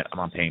 I'm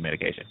on pain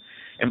medication.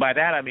 And by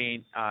that I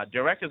mean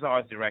directors are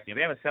always directing. If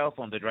they have a cell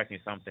phone, they're directing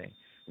something.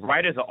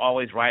 Writers are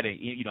always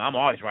writing. I'm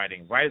always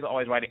writing. Writers are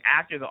always writing.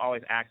 Actors are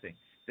always acting.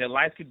 Their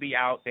lights could be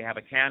out. They have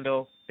a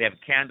candle. They have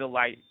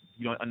candlelight,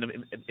 in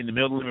the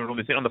middle of the living room.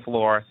 They sit on the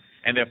floor,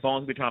 and their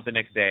phones will be turned off the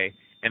next day,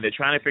 and they're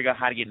trying to figure out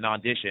how to get an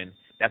audition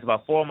that's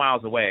about 4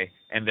 miles away,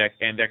 and their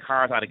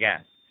car's out of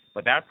gas.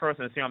 But that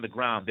person is sitting on the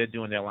ground. They're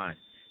doing their lines.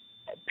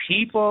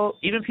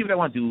 Even people that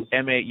want to do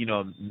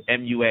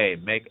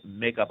MUA,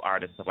 makeup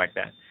artists, stuff like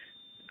that.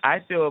 I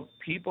feel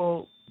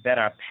people that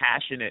are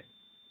passionate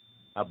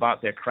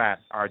about their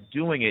craft are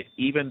doing it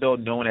even though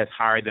no one has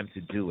hired them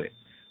to do it.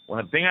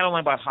 One thing I don't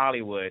like about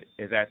Hollywood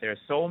is that there's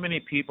so many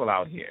people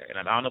out here, and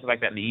I don't know if it's like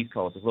that in the East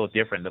Coast. It's a little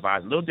different. The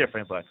vibe's a little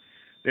different, but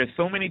there's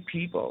so many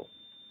people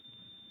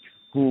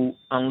who,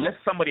 unless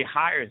somebody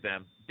hires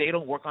them, they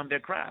don't work on their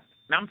craft.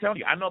 Now, I'm telling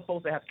you, I know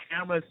folks that have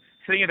cameras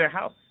sitting in their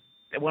house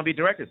that want to be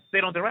directors. They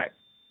don't direct.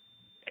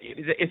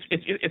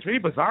 It's really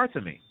bizarre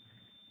to me,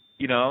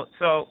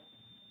 So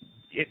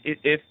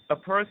if a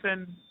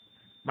person,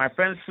 my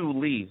friend Sue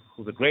Lee,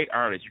 who's a great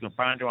artist, you can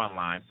find her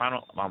online. Find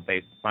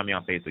me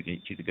on Facebook.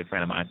 She's a good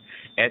friend of mine.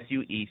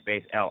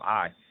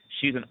 SUE_LI.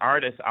 She's an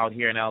artist out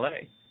here in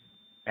L.A.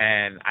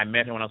 And I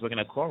met her when I was working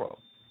at Coro.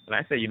 And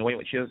I said, what do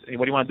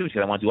you want to do? She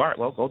said, I want to do art.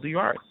 Well, go do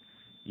your art.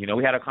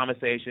 We had our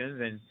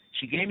conversations, and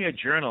she gave me a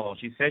journal.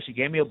 She said she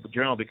gave me a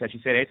journal because she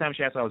said every time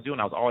she asked what I was doing,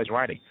 I was always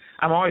writing.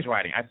 I'm always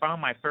writing. I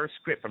found my first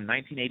script from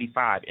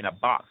 1985 in a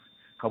box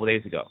a couple of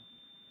days ago.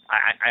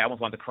 I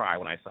almost wanted to cry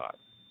when I saw it.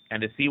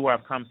 And to see where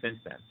I've come since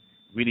then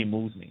really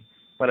moves me.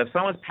 But if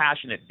someone's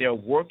passionate, they're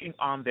working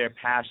on their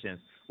passions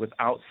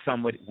without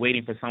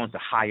waiting for someone to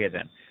hire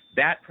them.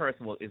 That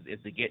person is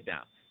the get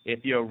down.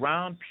 If you're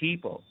around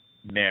people,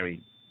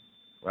 Mary,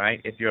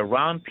 right? If you're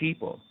around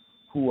people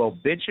who are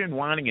bitching,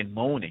 whining, and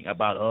moaning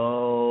about,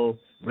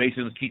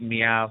 racism's keeping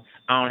me out,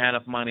 I don't have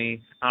enough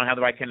money, I don't have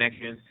the right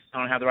connections, I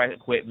don't have the right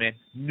equipment,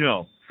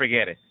 no,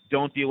 forget it.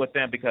 Don't deal with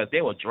them because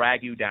they will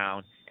drag you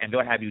down and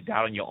they'll have you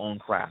doubting your own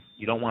craft.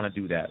 You don't want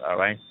to do that, all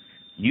right?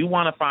 You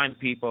want to find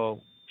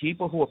people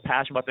who are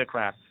passionate about their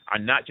craft are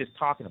not just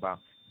talking about,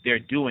 they're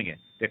doing it.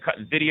 They're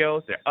cutting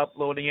videos, they're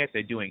uploading it,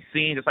 they're doing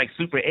scenes. It's like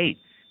Super 8,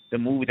 the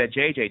movie that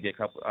JJ did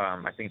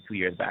I think 2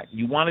 years back.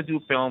 You want to do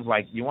films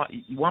like you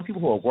want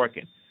people who are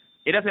working.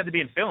 It doesn't have to be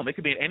in film. It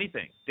could be in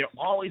anything. They're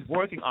always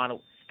working on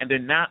it, and they're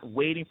not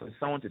waiting for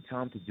someone to tell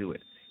them to do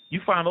it. You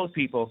find those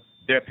people,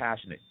 they're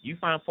passionate. You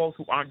find folks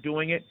who aren't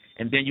doing it,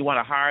 and then you want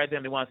to hire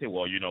them. They want to say,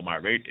 well, my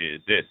rate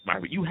is this.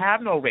 You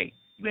have no rate.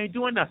 You ain't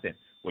doing nothing.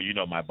 Well,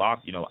 my boss,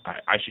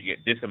 I should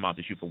get this amount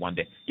to shoot for one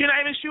day. You're not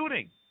even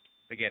shooting.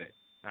 Forget it.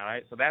 All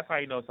right? So that's how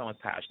you know someone's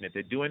passionate.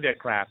 They're doing their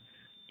craft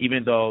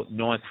even though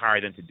no one's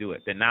hired them to do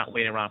it. They're not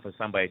waiting around for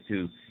somebody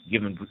to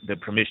give them the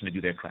permission to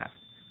do their craft.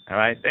 All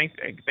right? Thanks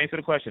for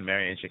the question,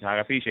 Mary, in Chicago.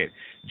 I appreciate it.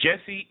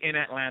 Jesse in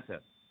Atlanta.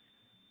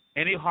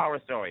 Any horror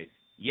stories?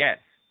 Yes.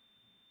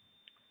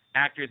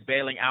 Actors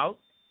bailing out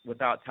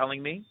without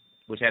telling me,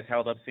 which has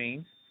held up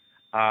scenes.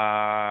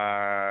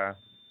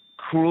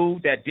 Crew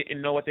that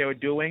didn't know what they were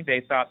doing.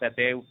 They thought that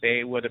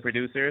they were the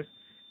producers,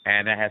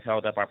 and that has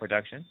held up our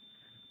production.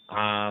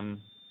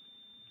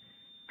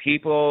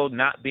 People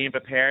not being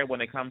prepared when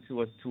they come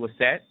to a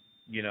set.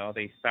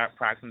 They start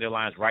practicing their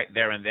lines right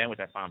there and then, which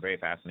I found very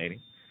fascinating.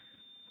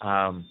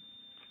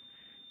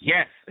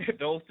 Yes,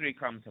 those three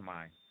come to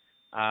mind.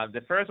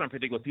 The first one in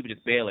particular, people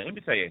just bailing. Let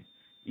me tell you,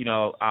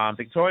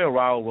 Victoria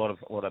Rao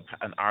wrote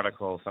an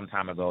article some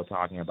time ago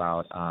talking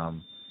about,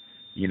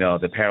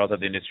 the perils of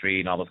the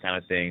industry and all those kind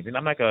of things. And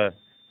I'm not going to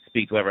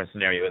speak to whatever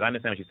scenario is. I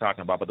understand what she's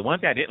talking about. But the one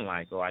thing I didn't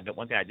like,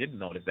 one thing I didn't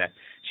notice, that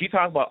she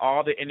talked about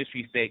all the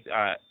industry stake,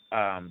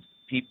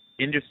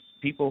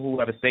 people who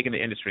have a stake in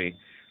the industry,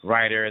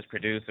 writers,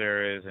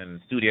 producers,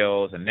 and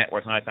studios and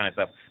networks and all that kind of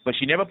stuff. But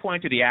she never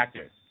pointed to the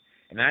actors.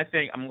 And I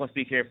think I'm going to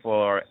speak here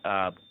for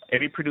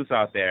every producer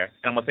out there,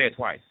 and I'm going to say it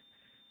twice.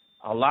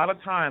 A lot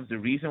of times the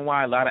reason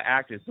why a lot of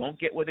actors don't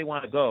get where they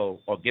want to go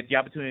or get the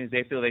opportunities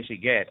they feel they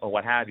should get or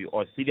what have you,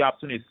 or see the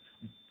opportunities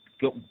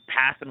go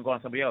past them and go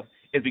on somebody else,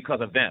 is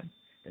because of them.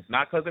 It's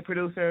not because of the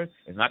producer.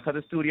 It's not because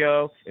of the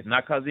studio. It's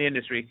not because of the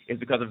industry. It's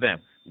because of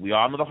them. We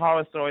all know the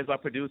horror stories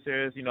about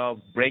producers,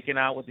 breaking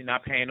out with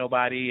not paying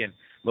nobody and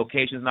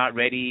locations not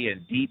ready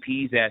and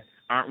DPs that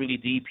aren't really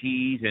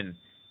DPs and,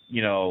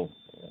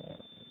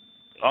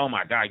 oh,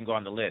 my God, you can go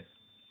on the list.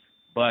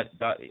 But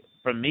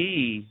for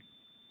me,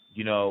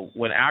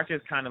 when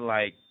actors kind of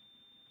like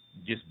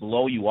just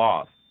blow you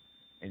off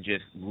and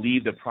just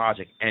leave the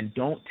project and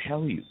don't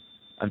tell you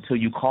until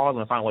you call them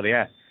and find where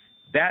they're at,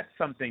 that's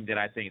something that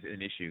I think is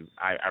an issue.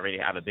 I really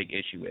have a big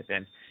issue with,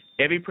 and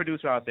every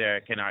producer out there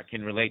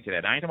can relate to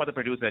that. I ain't talking about the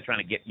producer that's trying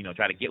to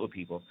get with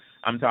people.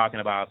 I'm talking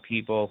about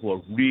people who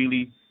are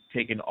really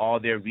taking all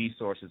their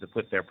resources to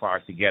put their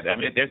products together. I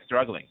mean, they're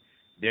struggling.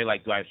 They're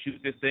like, do I shoot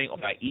this thing or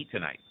do I eat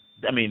tonight?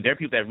 I mean, there are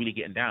people that are really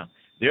getting down.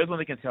 There's one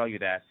that can tell you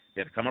that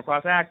they've come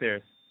across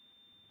actors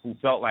who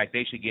felt like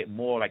they should get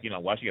more, like,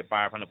 why should you get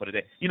 $500 for the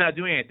day? You're not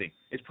doing anything.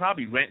 It's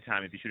probably rent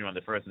time if you're shooting on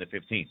the 1st and the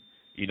 15th.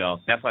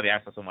 That's why they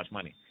ask for so much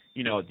money.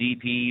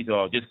 DPs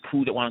or just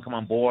crew that want to come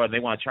on board and they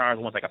want to charge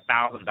almost like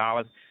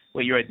 $1,000.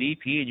 Well, you're a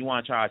DP and you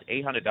want to charge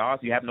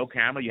 $800. You have no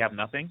camera. You have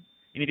nothing.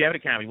 And if you have a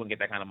camera, you wouldn't get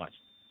that kind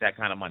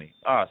of money.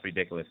 Oh, it's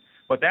ridiculous.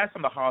 But that's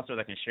some of the horror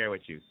stories I can share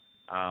with you.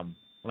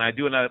 When I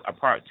do a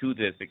part 2 of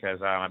this,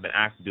 because I've been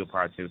asked to do a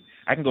part 2,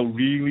 I can go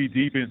really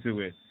deep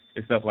into it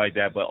and stuff like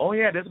that. But,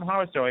 there's some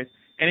horror stories.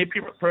 Any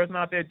person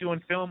out there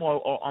doing film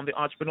or on the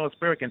entrepreneurial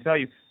spirit can tell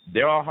you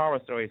there are horror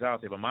stories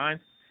out there. But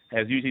mine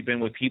has usually been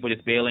with people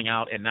just bailing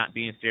out and not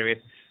being serious.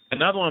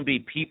 Another one would be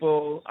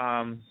people,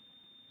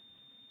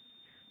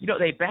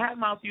 they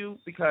badmouth you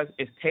because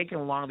it's taking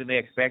longer than they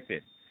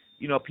expected.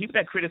 People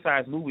that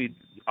criticize movies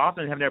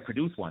often have never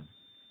produced one.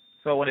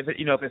 So if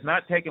it's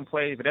not taking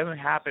place, if it doesn't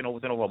happen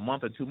within over a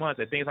month or 2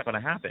 months, I think it's not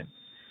going to happen.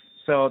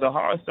 So the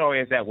horror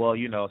story is that,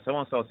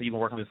 so-and-so, you've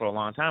been working on this for a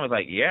long time. It's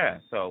like, yeah,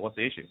 so what's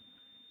the issue?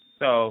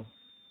 So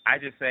I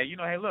just say,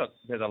 hey, look,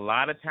 there's a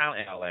lot of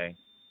talent in L.A.,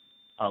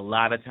 a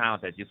lot of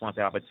talent that just wants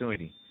the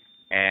opportunity.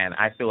 And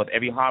I feel with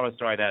every horror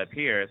story that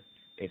appears,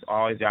 it's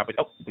always the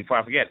opportunity. Oh, before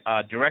I forget,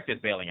 directors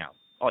bailing out.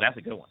 Oh, that's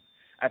a good one.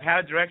 I've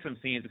had to direct some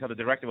scenes because the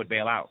director would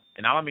bail out.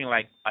 And I don't mean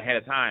like ahead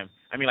of time.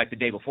 I mean like the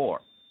day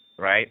before,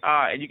 right?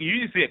 And you can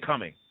usually see it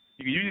coming.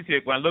 You can usually see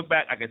it. When I look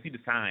back, I can see the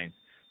signs.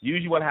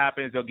 Usually what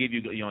happens, they'll give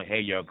you, hey,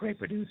 you're a great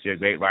producer, you're a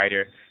great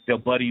writer. They'll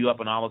buddy you up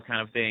on all those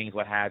kind of things,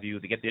 what have you,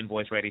 to get the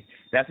invoice ready.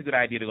 That's a good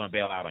idea. They're going to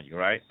bail out on you,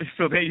 right?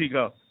 So there you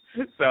go.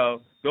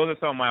 So those are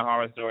some of my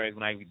horror stories.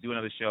 When I do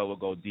another show, we'll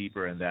go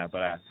deeper in that.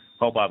 But I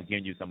hope I've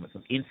given you some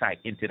insight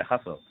into the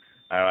hustle.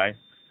 All right.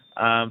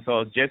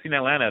 So Jesse in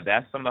Atlanta,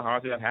 that's some of the horror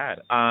stories I've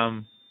had.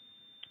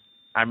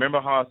 I remember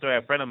a horror story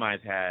a friend of mine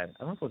had.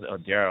 I don't know if it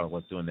was Daryl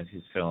was doing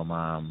his film.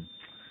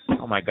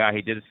 Oh my God,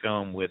 he did his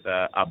film with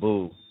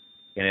Abu,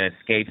 and it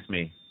escapes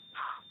me.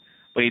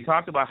 But he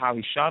talked about how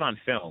he shot on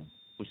film,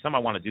 which something I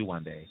want to do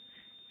one day.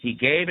 He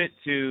gave it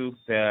to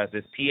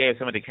this PA,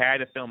 someone to carry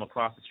the film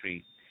across the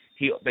street.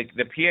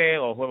 The PA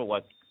or whoever it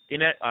was,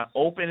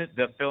 opened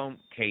the film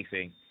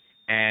casing,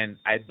 and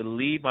I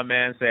believe my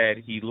man said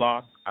he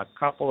lost a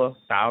couple of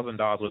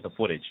 $1,000s worth of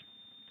footage.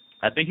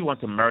 I think he wanted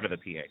to murder the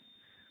PA.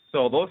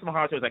 So those are some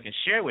horror stories I can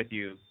share with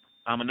you.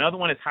 Another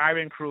one is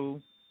hiring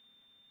crew,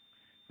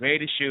 ready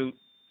to shoot.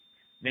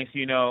 Next thing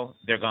you know,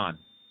 they're gone,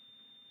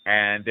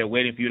 and they're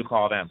waiting for you to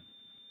call them,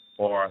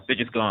 or they're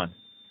just gone.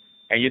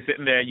 And you're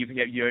sitting there,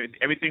 you're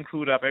everything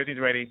crewed up, everything's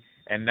ready,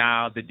 and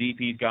now the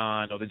DP's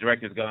gone or the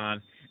director's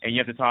gone. And you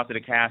have to talk to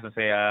the cast and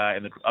say,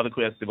 and the other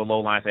crew has to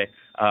below line say,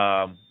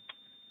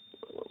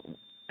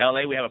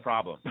 L.A., we have a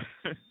problem.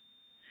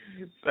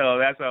 So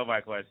that's some of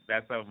my questions.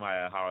 That's some of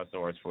my horror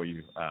stories for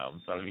you.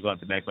 So let me go on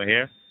to the next one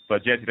here.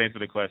 But Jesse, thanks for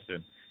the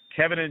question.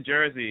 Kevin in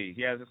Jersey,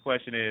 he has this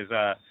question is,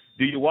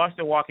 do you watch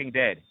The Walking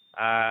Dead?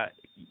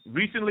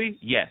 Recently,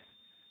 yes.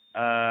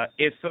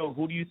 If so,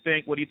 what do you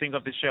think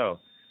of the show?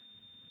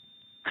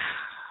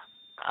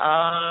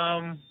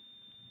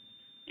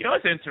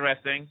 It's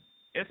interesting.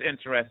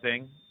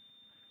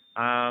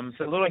 It's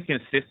a little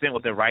inconsistent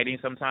with the writing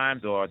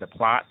sometimes or the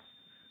plots.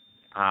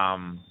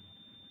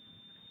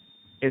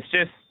 It's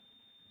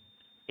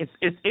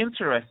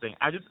interesting.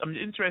 I'm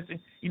interested.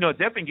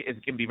 Definitely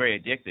it can be very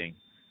addicting.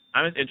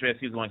 I'm just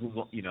interested who's going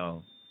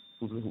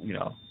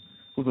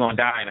to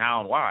die and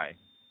how and why.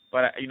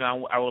 But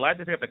I would like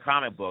to pick up the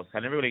comic books. I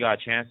never really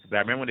got a chance to, but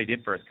I remember when they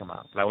did first come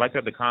out. But I would like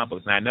to pick up the comic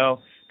books, and I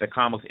know the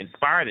comic books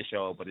inspired the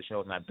show, but the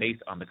show is not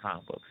based on the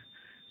comic books.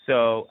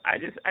 So I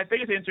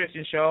think it's an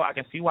interesting show. I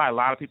can see why a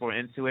lot of people are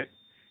into it,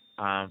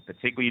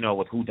 particularly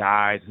with who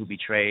dies, who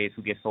betrays,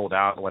 who gets sold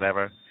out, or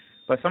whatever.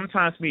 But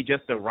sometimes to me,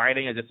 just the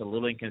writing is just a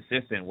little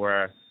inconsistent.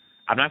 Where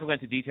I'm not going to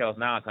go into details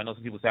now, because I know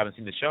some people haven't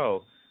seen the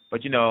show.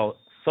 But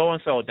so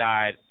and so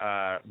died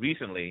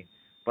recently,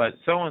 but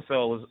so and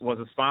so was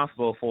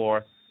responsible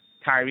for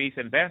Tyrese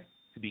and Beth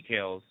to be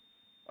killed.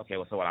 Okay,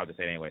 well, so what I'll just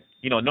say anyway.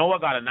 Noah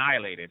got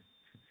annihilated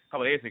a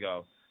couple of days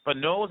ago, but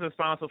Noah was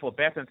responsible for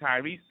Beth and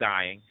Tyrese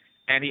dying.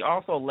 And he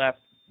also left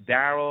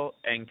Daryl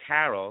and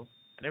Carol,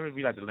 I never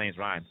realized the names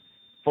rhyme,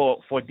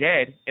 for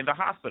dead in the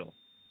hospital.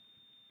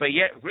 But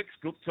yet Rick's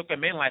group took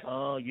him in like,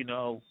 oh,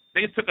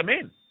 they just took him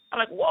in. I'm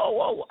like,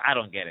 whoa, I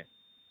don't get it.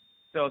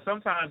 So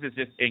sometimes it's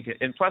just,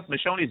 and plus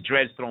Michonne's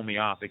dreads throw me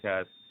off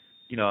because,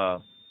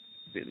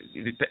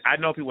 I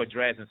know people with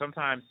dreads, and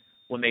sometimes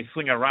when they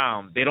swing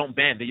around, they don't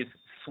bend, they just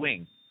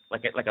swing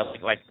like they're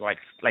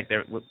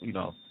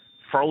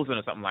frozen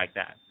or something like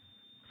that.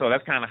 So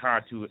that's kind of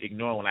hard to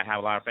ignore when I have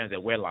a lot of friends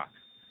that wear locks.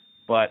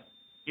 But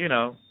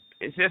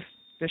it's just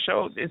the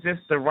show. It's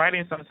just the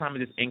writing sometimes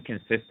is just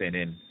inconsistent,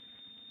 and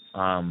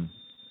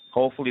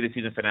hopefully the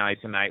season finale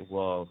tonight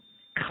will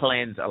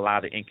cleanse a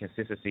lot of the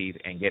inconsistencies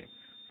and get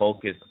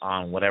focused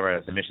on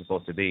whatever the mission's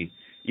supposed to be.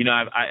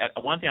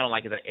 One thing I don't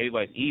like is that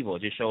everybody's evil.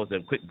 It just shows the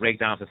quick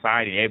breakdown of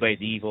society, and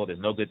everybody's evil. There's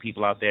no good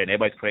people out there, and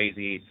everybody's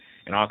crazy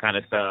and all kind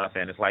of stuff.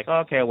 And it's like,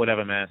 okay,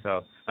 whatever, man.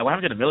 So what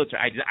happened to the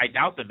military? I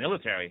doubt the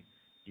military.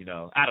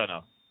 I don't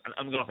know.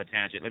 I'm going off a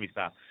tangent. Let me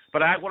stop.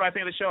 But what do I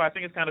think of the show? I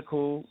think it's kind of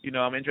cool.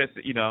 I'm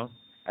interested.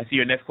 I see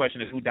your next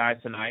question is who dies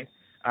tonight.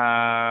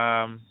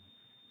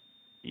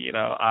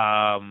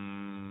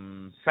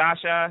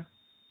 Sasha,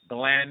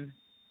 Glenn,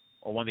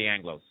 or one of the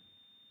Anglos.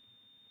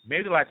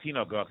 Maybe the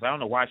Latino girl, because I don't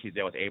know why she's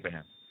there with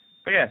Abraham.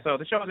 But yeah, so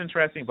the show is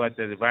interesting, but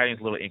the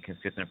writing's a little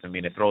inconsistent for me,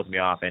 and it throws me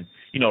off. And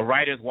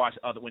writers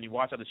when you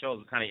watch other shows,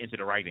 it's kind of into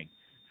the writing.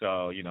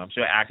 So I'm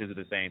sure actors do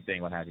the same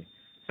thing, what have you.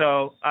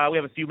 So we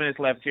have a few minutes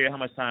left here. How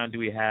much time do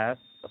we have?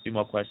 A few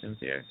more questions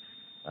here.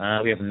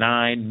 We have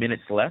 9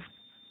 minutes left.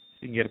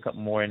 So you can get a couple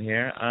more in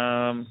here.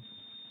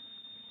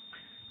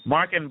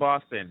 Mark in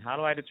Boston. How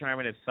do I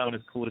determine if someone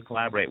is cool to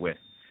collaborate with?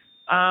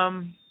 I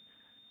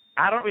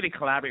don't really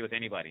collaborate with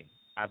anybody.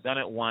 I've done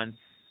it once.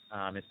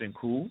 It's been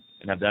cool,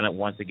 and I've done it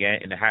once again,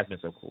 and it has been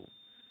so cool.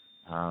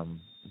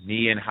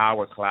 Me and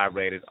Howard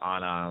collaborated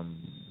on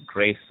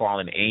Grace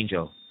Fallen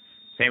Angel.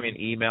 Sent me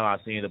an email. I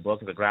was seeing the book.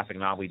 It's a graphic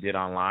novel we did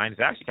online.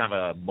 It's actually kind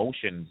of a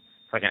motion.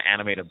 It's like an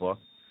animated book.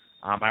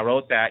 I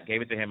wrote that,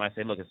 gave it to him. I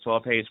said, look, it's a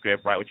 12-page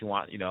script. Write what you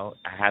want.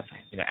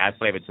 Add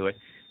flavor to it.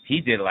 He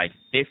did like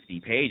 50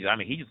 pages. I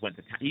mean, he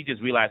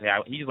just realized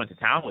he just went to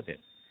town with it.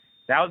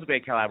 That was a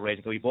great collaboration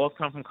because we both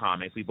come from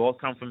comics. We both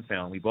come from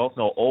film. We both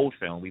know old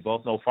film. We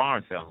both know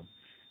foreign film.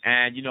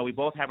 And, we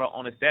both have our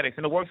own aesthetics,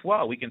 and it works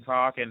well. We can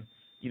talk and,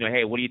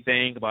 hey, what do you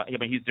think about,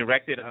 he's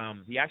directed,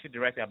 he actually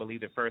directed, I believe,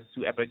 the first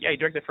 2 episodes. Yeah, he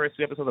directed the first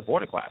 2 episodes of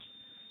Border Clash.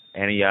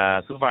 And he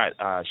supervised,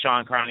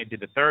 Sean Carney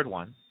did the 3rd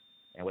one.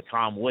 And with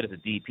Tom Wood as a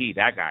DP,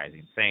 that guy is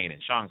insane.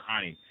 And Sean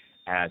Carney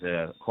as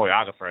a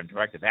choreographer and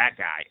director, that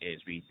guy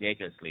is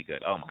ridiculously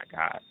good. Oh, my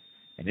God.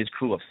 And his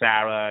crew of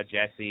Sarah,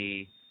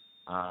 Jesse,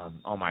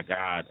 oh, my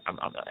God,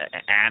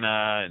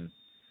 Anna,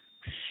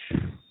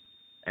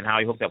 and how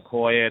he hooked up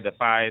Koya, the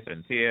Five,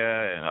 and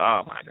Tia, and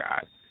oh, my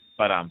God.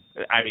 But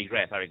I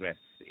regress.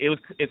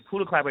 It's cool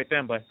to collaborate with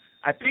them, but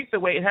I think the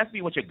way it has to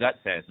be what your gut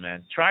says,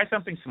 man. Try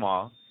something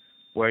small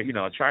where,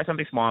 try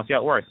something small and see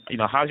how it works.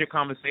 How's your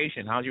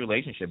conversation? How's your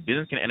relationship?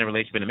 Business can end a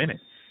relationship in a minute.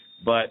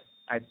 But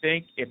I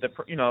think if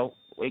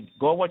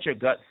go what your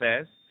gut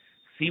says,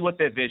 see what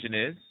their vision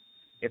is.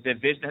 If the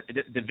vision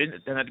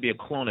doesn't have to be a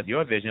clone of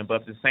your vision,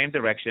 but the same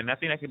direction, I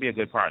think that could be a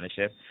good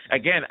partnership.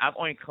 Again, I've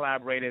only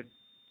collaborated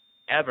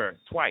ever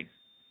twice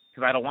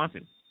because I don't want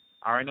to.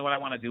 I already know what I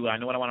want to do. I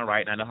know what I want to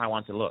write, and I know how I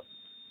want to look.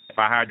 If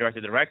I hire a director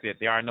to direct it,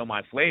 they already know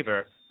my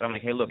flavor. So I'm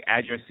like, hey, look,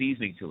 add your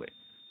seasoning to it.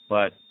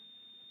 But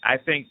I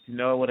think to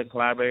know what a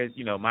collaborator is,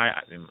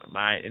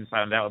 my insight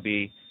on that would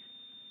be,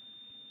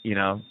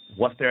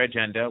 what's their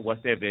agenda?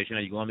 What's their vision?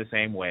 Are you going the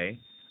same way?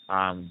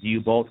 Do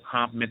you both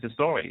complement the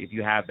story? If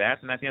you have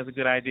that, then I think that's a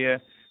good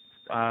idea.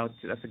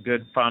 That's a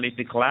good foundation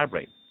to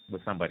collaborate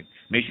with somebody.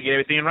 Make sure you get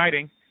everything in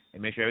writing,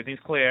 and make sure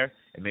everything's clear,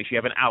 and make sure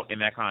you have an out in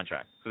that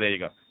contract. So there you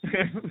go.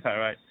 All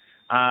right.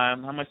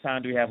 How much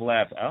time do we have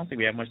left? I don't think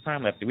we have much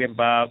time left. Do we have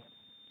about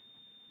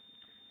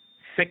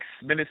 6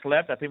 minutes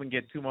left? I think we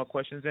can get 2 more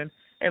questions in.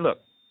 Hey, look,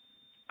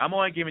 I'm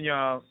only giving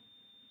y'all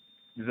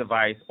this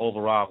advice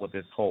overall with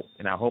this hope,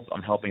 and I hope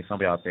I'm helping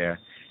somebody out there,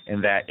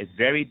 in that it's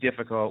very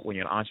difficult when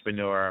you're an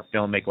entrepreneur,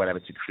 filmmaker, whatever,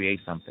 to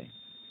create something.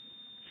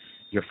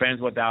 Your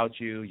friends will doubt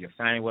you. Your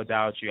family will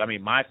doubt you. I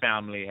mean, my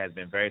family has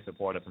been very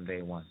supportive from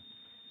day one.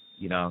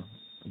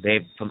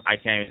 I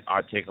can't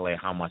articulate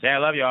how much. Hey, I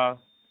love y'all.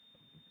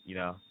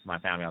 My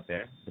family out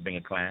there, the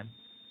Binga clan,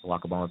 the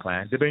Wakabonga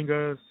clan, the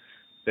Bingas.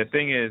 The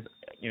thing is,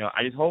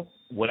 I just hope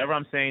whatever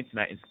I'm saying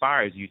tonight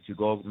inspires you to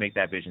go make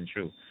that vision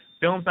true.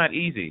 Film's not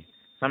easy.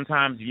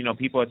 Sometimes,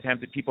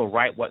 people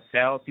write what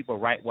sells, people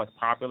write what's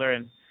popular,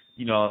 and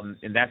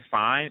that's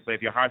fine. But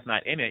if your heart's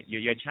not in it,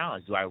 you're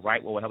challenged. Do I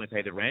write what will help me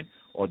pay the rent,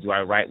 or do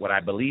I write what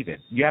I believe in?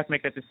 You have to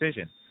make that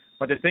decision.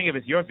 But the thing is, if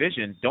it's your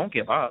vision, don't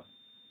give up.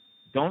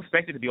 Don't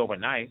expect it to be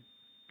overnight.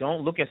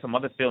 Don't look at some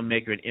other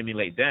filmmaker and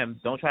emulate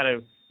them. Don't try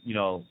to,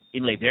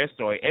 emulate their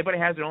story. Everybody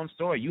has their own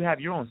story. You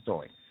have your own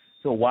story.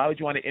 So why would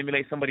you want to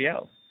emulate somebody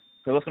else?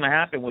 Because what's going to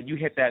happen when you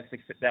hit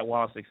that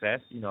wall of success,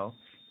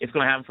 it's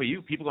going to happen for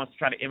you. People are going to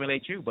try to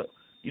emulate you. But,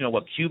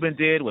 what Cuban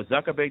did, what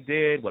Zuckerberg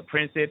did, what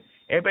Prince did,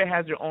 everybody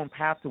has their own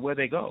path to where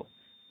they go.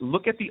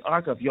 Look at the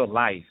arc of your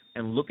life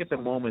and look at the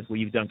moments where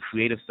you've done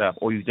creative stuff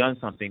or you've done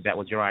something that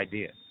was your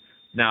idea.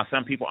 Now,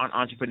 some people aren't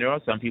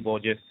entrepreneurs. Some people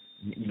just,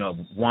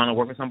 want to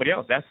work with somebody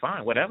else. That's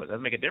fine. Whatever. It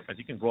doesn't make a difference.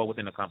 You can grow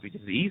within the company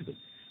just as easily.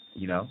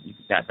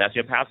 That's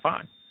your path,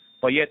 fine.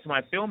 But yet to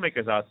my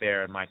filmmakers out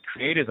there, my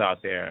creators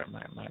out there,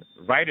 my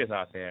writers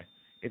out there,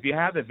 if you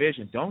have the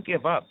vision, don't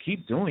give up.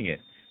 Keep doing it.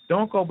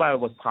 Don't go by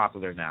what's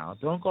popular now.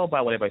 Don't go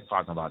by what everybody's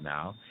talking about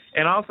now.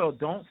 And also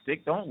don't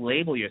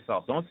label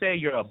yourself. Don't say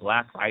you're a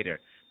black writer.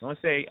 Don't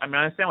say, I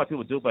understand what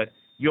people do, but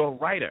you're a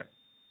writer.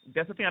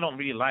 That's the thing I don't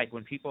really like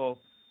when people,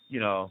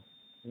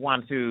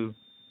 want to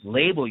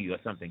label you or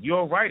something.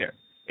 You're a writer.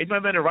 If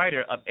you've been a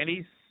writer of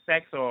any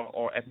sex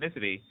or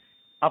ethnicity,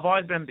 I've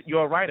always been,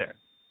 you're a writer.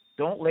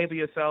 Don't label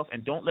yourself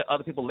and don't let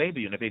other people label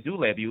you. And if they do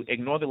label you,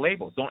 ignore the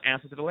labels. Don't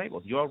answer to the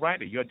labels. You're a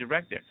writer. You're a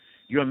director.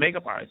 You're a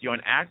makeup artist. You're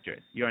an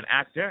actress. You're an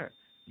actor.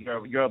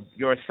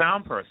 You're a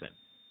sound person.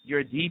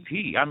 You're a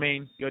DP.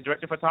 You're a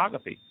director of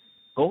photography.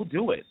 Go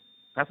do it.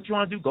 That's what you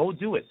want to do. Go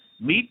do it.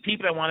 Meet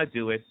people that want to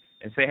do it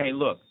and say, hey,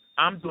 look,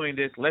 I'm doing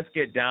this. Let's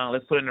get down.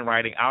 Let's put it in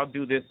writing. I'll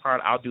do this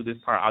part. I'll do this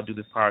part. I'll do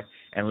this part.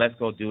 And let's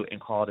go do it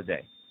and call it a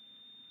day.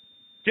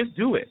 Just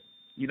do it.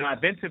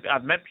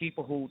 I've met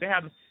people who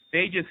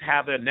they just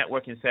have their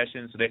networking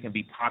sessions so they can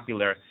be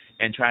popular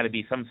and try to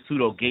be some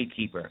pseudo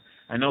gatekeeper.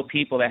 I know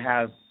people that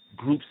have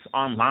groups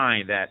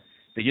online that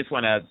they just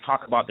want to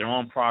talk about their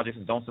own projects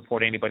and don't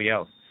support anybody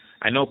else.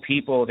 I know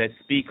people that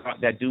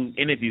that do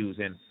interviews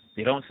and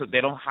they don't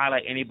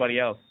highlight anybody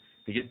else.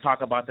 They just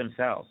talk about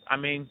themselves.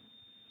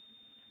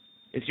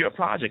 It's your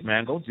project,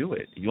 man. Go do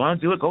it. You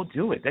want to do it? Go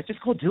do it. Just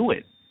go do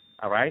it.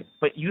 All right?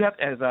 But you have,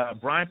 as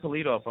Brian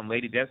Polito from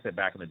Lady Death said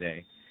back in the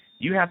day,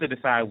 you have to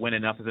decide when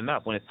enough is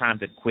enough, when it's time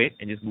to quit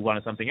and just move on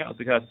to something else.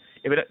 Because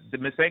the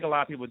mistake a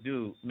lot of people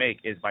do make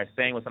is by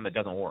staying with something that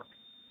doesn't work.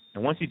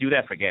 And once you do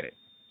that, forget it.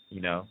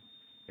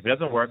 If it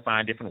doesn't work,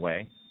 find a different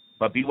way.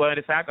 But be willing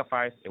to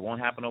sacrifice. It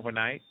won't happen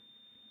overnight.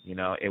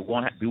 It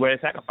won't be willing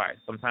to sacrifice.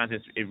 Sometimes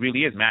it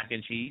really is mac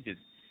and cheese. It's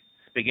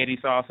spaghetti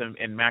sauce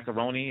and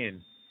macaroni,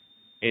 and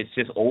it's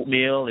just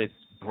oatmeal. It's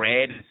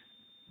bread.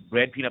 It's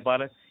bread, peanut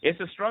butter. It's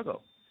a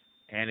struggle.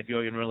 And if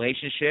you're in a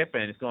relationship,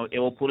 and it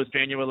will put a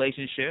strain in your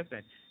relationship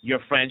and your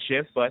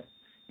friendships. But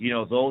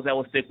those that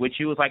will stick with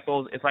you, it's like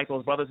those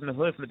brothers in the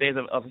hood from the days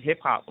of hip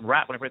hop,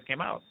 rap when it first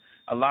came out.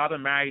 A lot of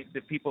them married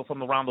the people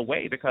from around the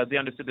way because they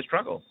understood the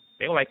struggle.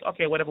 They were like,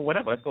 okay, whatever,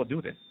 let's go do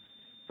this.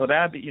 So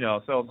that'd be,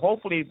 so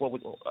hopefully,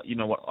 what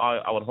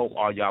I would hope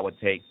all y'all would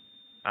take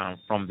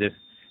from this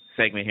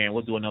segment here, and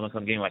we'll do another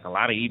one getting like a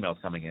lot of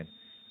emails coming in,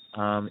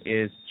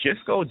 is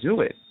just go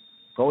do it.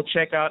 Go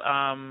check out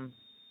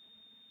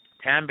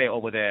Tambe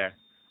over there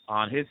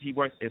on he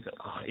works. It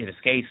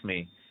escapes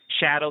me.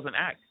 Shadows and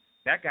Act.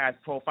 That guy's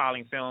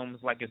profiling films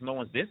like it's no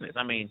one's business.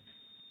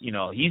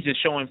 He's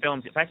just showing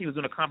films. In fact, he was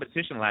doing a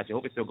competition last year. I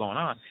hope it's still going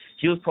on.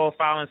 He was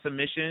profiling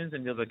submissions,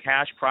 and there's a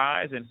cash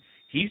prize, and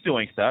he's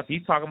doing stuff.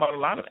 He's talking about a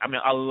lot of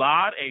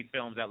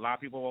films that a lot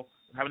of people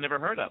have never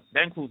heard of.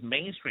 That includes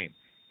mainstream.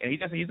 And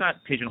he's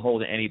not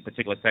pigeonholed in any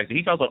particular sector.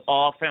 He talks about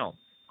all films.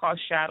 It's called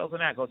Shadows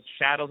and Act.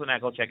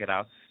 Go check it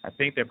out. I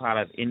think they're part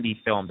of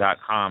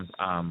IndieFilm.com's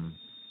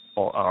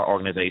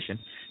organization.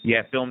 You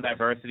have Film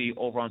Diversity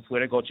over on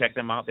Twitter. Go check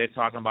them out. They're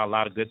talking about a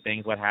lot of good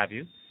things, what have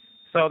you.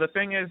 So the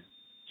thing is,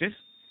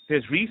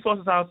 there's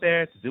resources out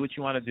there to do what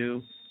you want to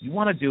do. You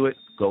want to do it,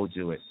 go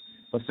do it.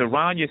 But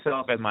surround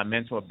yourself, as my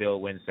mentor Bill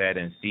Wynn said,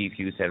 and Steve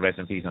Hughes said, rest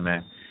in peace on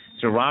that.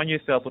 Surround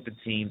yourself with a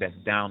team that's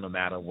down no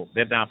matter what.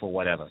 They're down for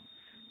whatever.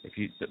 If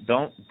you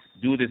don't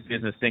do this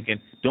business thinking,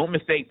 don't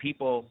mistake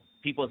people's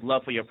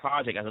love for your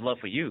project as a love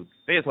for you.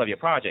 They just love your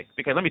project.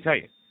 Because let me tell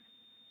you,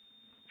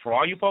 for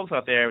all you folks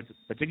out there,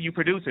 particularly you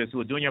producers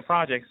who are doing your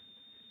projects,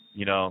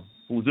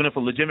 who's doing it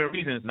for legitimate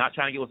reasons, not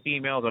trying to get with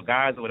females or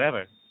guys or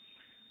whatever,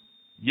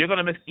 you're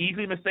going to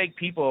easily mistake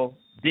people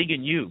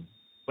digging you,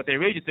 but they're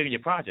really just digging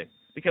your project.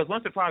 Because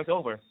once the project's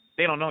over,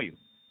 they don't know you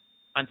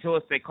until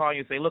they call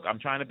you and say, look, I'm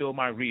trying to build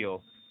my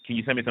reel. Can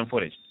you send me some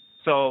footage?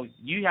 So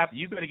you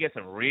better get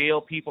some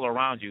real people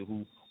around you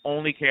who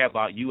only care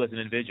about you as an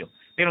individual.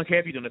 They don't care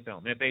if you're doing the film.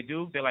 And if they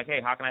do, they're like,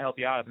 hey, how can I help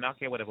you out? If not,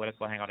 okay, whatever, let's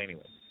go hang out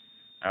anyway.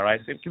 All right,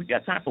 so can we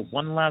get time for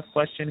one last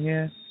question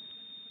here?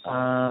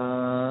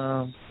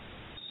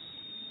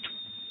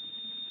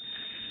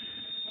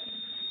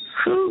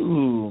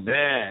 Whew,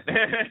 man.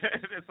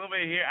 There's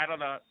somebody here. I don't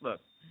know.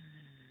 Look,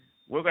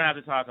 we're going to have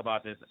to talk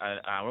about this.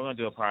 We're going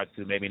to do a part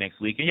 2 maybe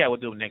next weekend. Yeah, we'll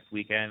do it next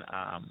weekend,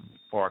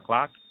 4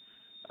 o'clock.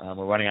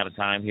 We're running out of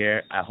time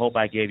here. I hope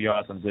I gave you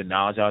all some good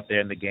knowledge out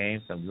there in the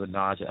game, some good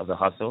knowledge of the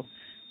hustle.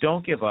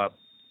 Don't give up.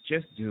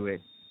 Just do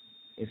it.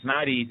 It's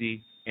not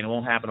easy, and it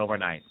won't happen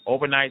overnight.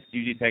 Overnights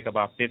usually take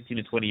about 15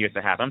 to 20 years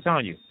to happen. I'm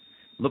telling you.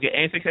 Look at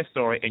any success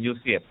story, and you'll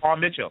see it. Paul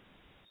Mitchell,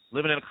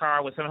 living in a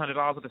car with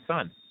 $700 with his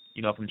son,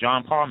 from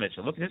John Paul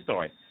Mitchell. Look at his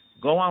story.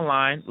 Go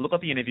online, look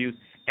up the interviews.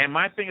 And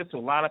my thing is to a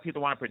lot of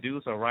people who want to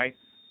produce or write,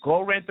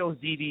 go rent those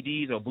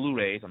DVDs or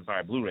Blu-rays,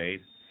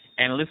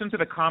 and listen to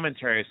the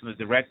commentaries from the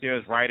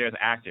directors, writers,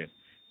 actors.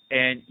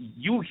 And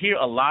you hear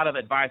a lot of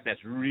advice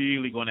that's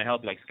really going to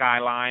help you, like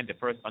Skyline, The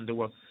First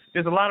Underworld.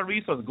 There's a lot of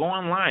resources. Go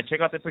online. Check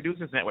out the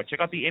Producers Network. Check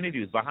out the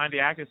interviews behind the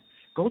actors.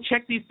 Go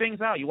check these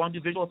things out. You want to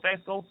do visual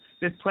effects? Go.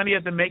 There's plenty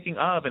of the making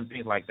of and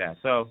things like that.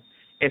 So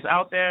it's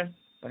out there.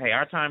 But, hey,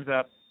 our time's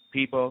up,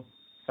 people.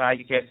 Sorry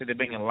you can't sit there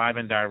being live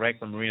and direct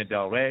from Marina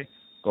Del Rey.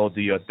 Go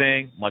do your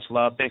thing. Much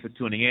love. Thanks for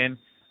tuning in.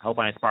 I hope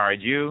I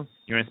inspired you.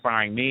 You're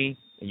inspiring me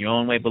in your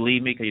own way.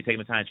 Believe me, because you're taking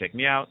the time to check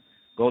me out.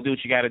 Go do what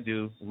you got to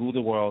do. Rule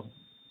the world.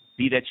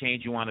 Be that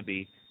change you want to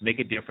be. Make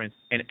a difference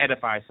and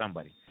edify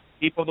somebody.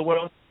 People of the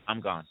world, I'm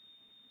gone.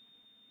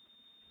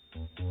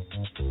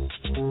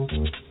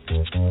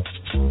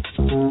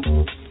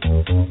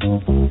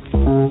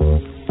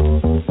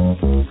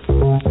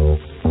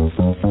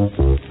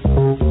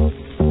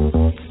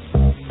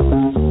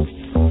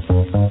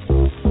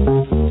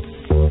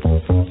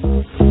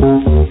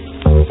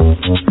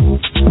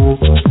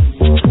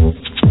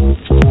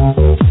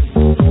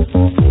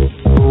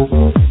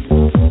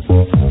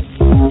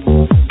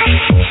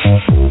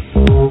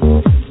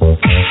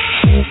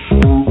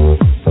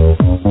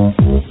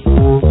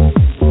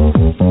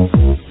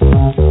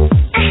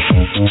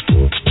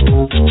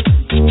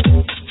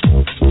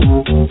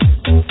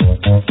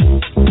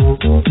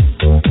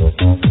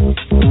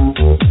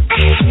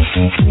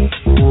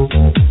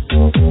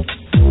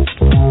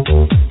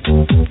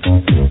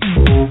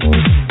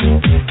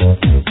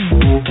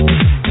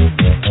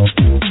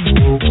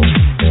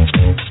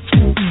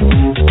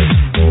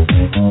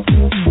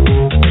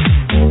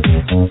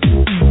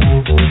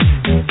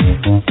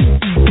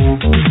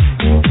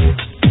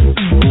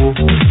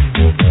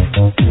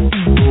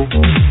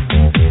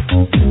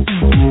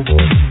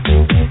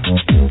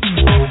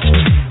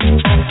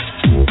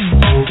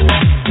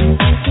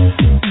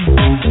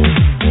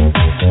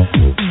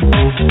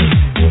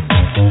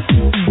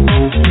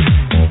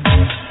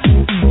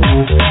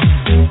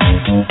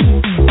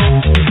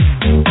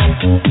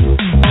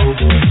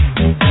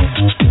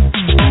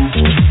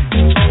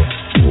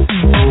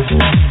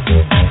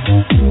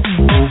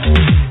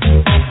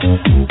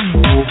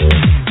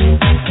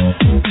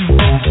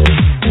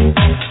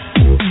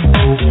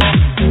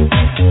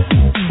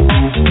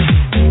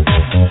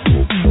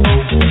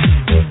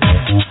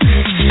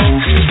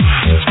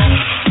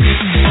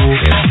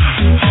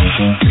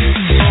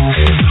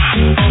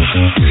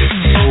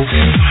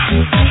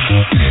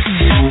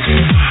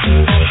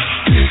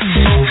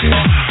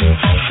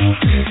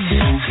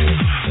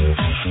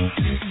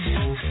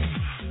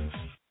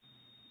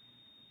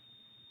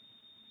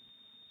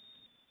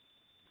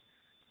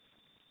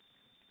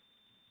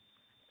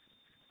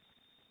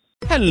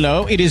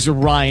 Hello, it is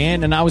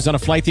Ryan, and I was on a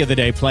flight the other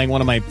day playing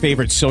one of my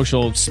favorite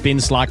social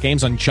spin slot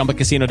games on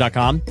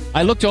ChumbaCasino.com.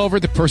 I looked over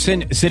at the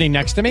person sitting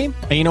next to me,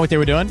 and you know what they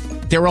were doing?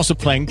 They were also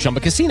playing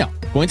Chumba Casino.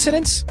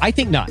 Coincidence? I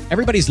think not.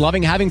 Everybody's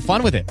loving having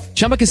fun with it.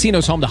 Chumba Casino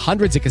is home to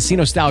hundreds of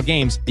casino-style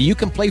games that you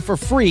can play for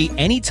free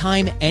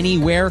anytime,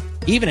 anywhere,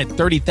 even at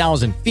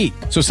 30,000 feet.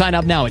 So sign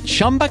up now at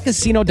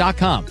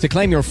ChumbaCasino.com to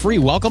claim your free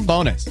welcome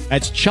bonus.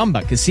 That's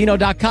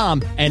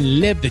ChumbaCasino.com and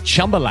live the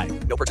Chumba life.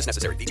 No purchase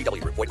necessary.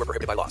 VGW. Void were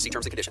prohibited by law. See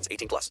terms and conditions.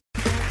 18+.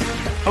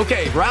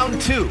 Okay, round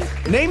two.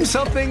 Name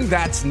something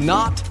that's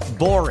not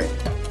boring.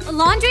 A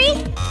laundry?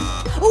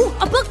 Ooh,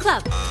 a book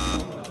club.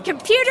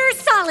 Computer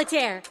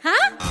solitaire,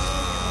 huh?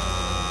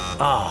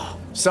 Ah,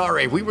 oh,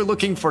 sorry. We were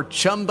looking for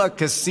Chumba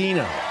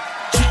Casino.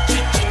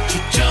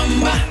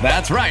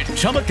 That's right.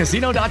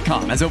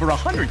 ChumbaCasino.com has over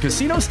 100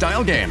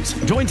 casino-style games.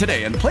 Join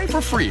today and play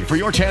for free for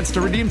your chance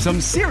to redeem some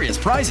serious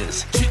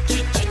prizes.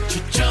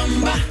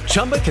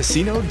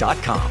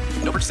 ChumbaCasino.com.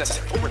 No purchase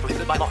necessary. Void were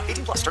prohibited by law.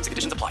 18+. Terms and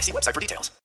conditions apply. See website for details.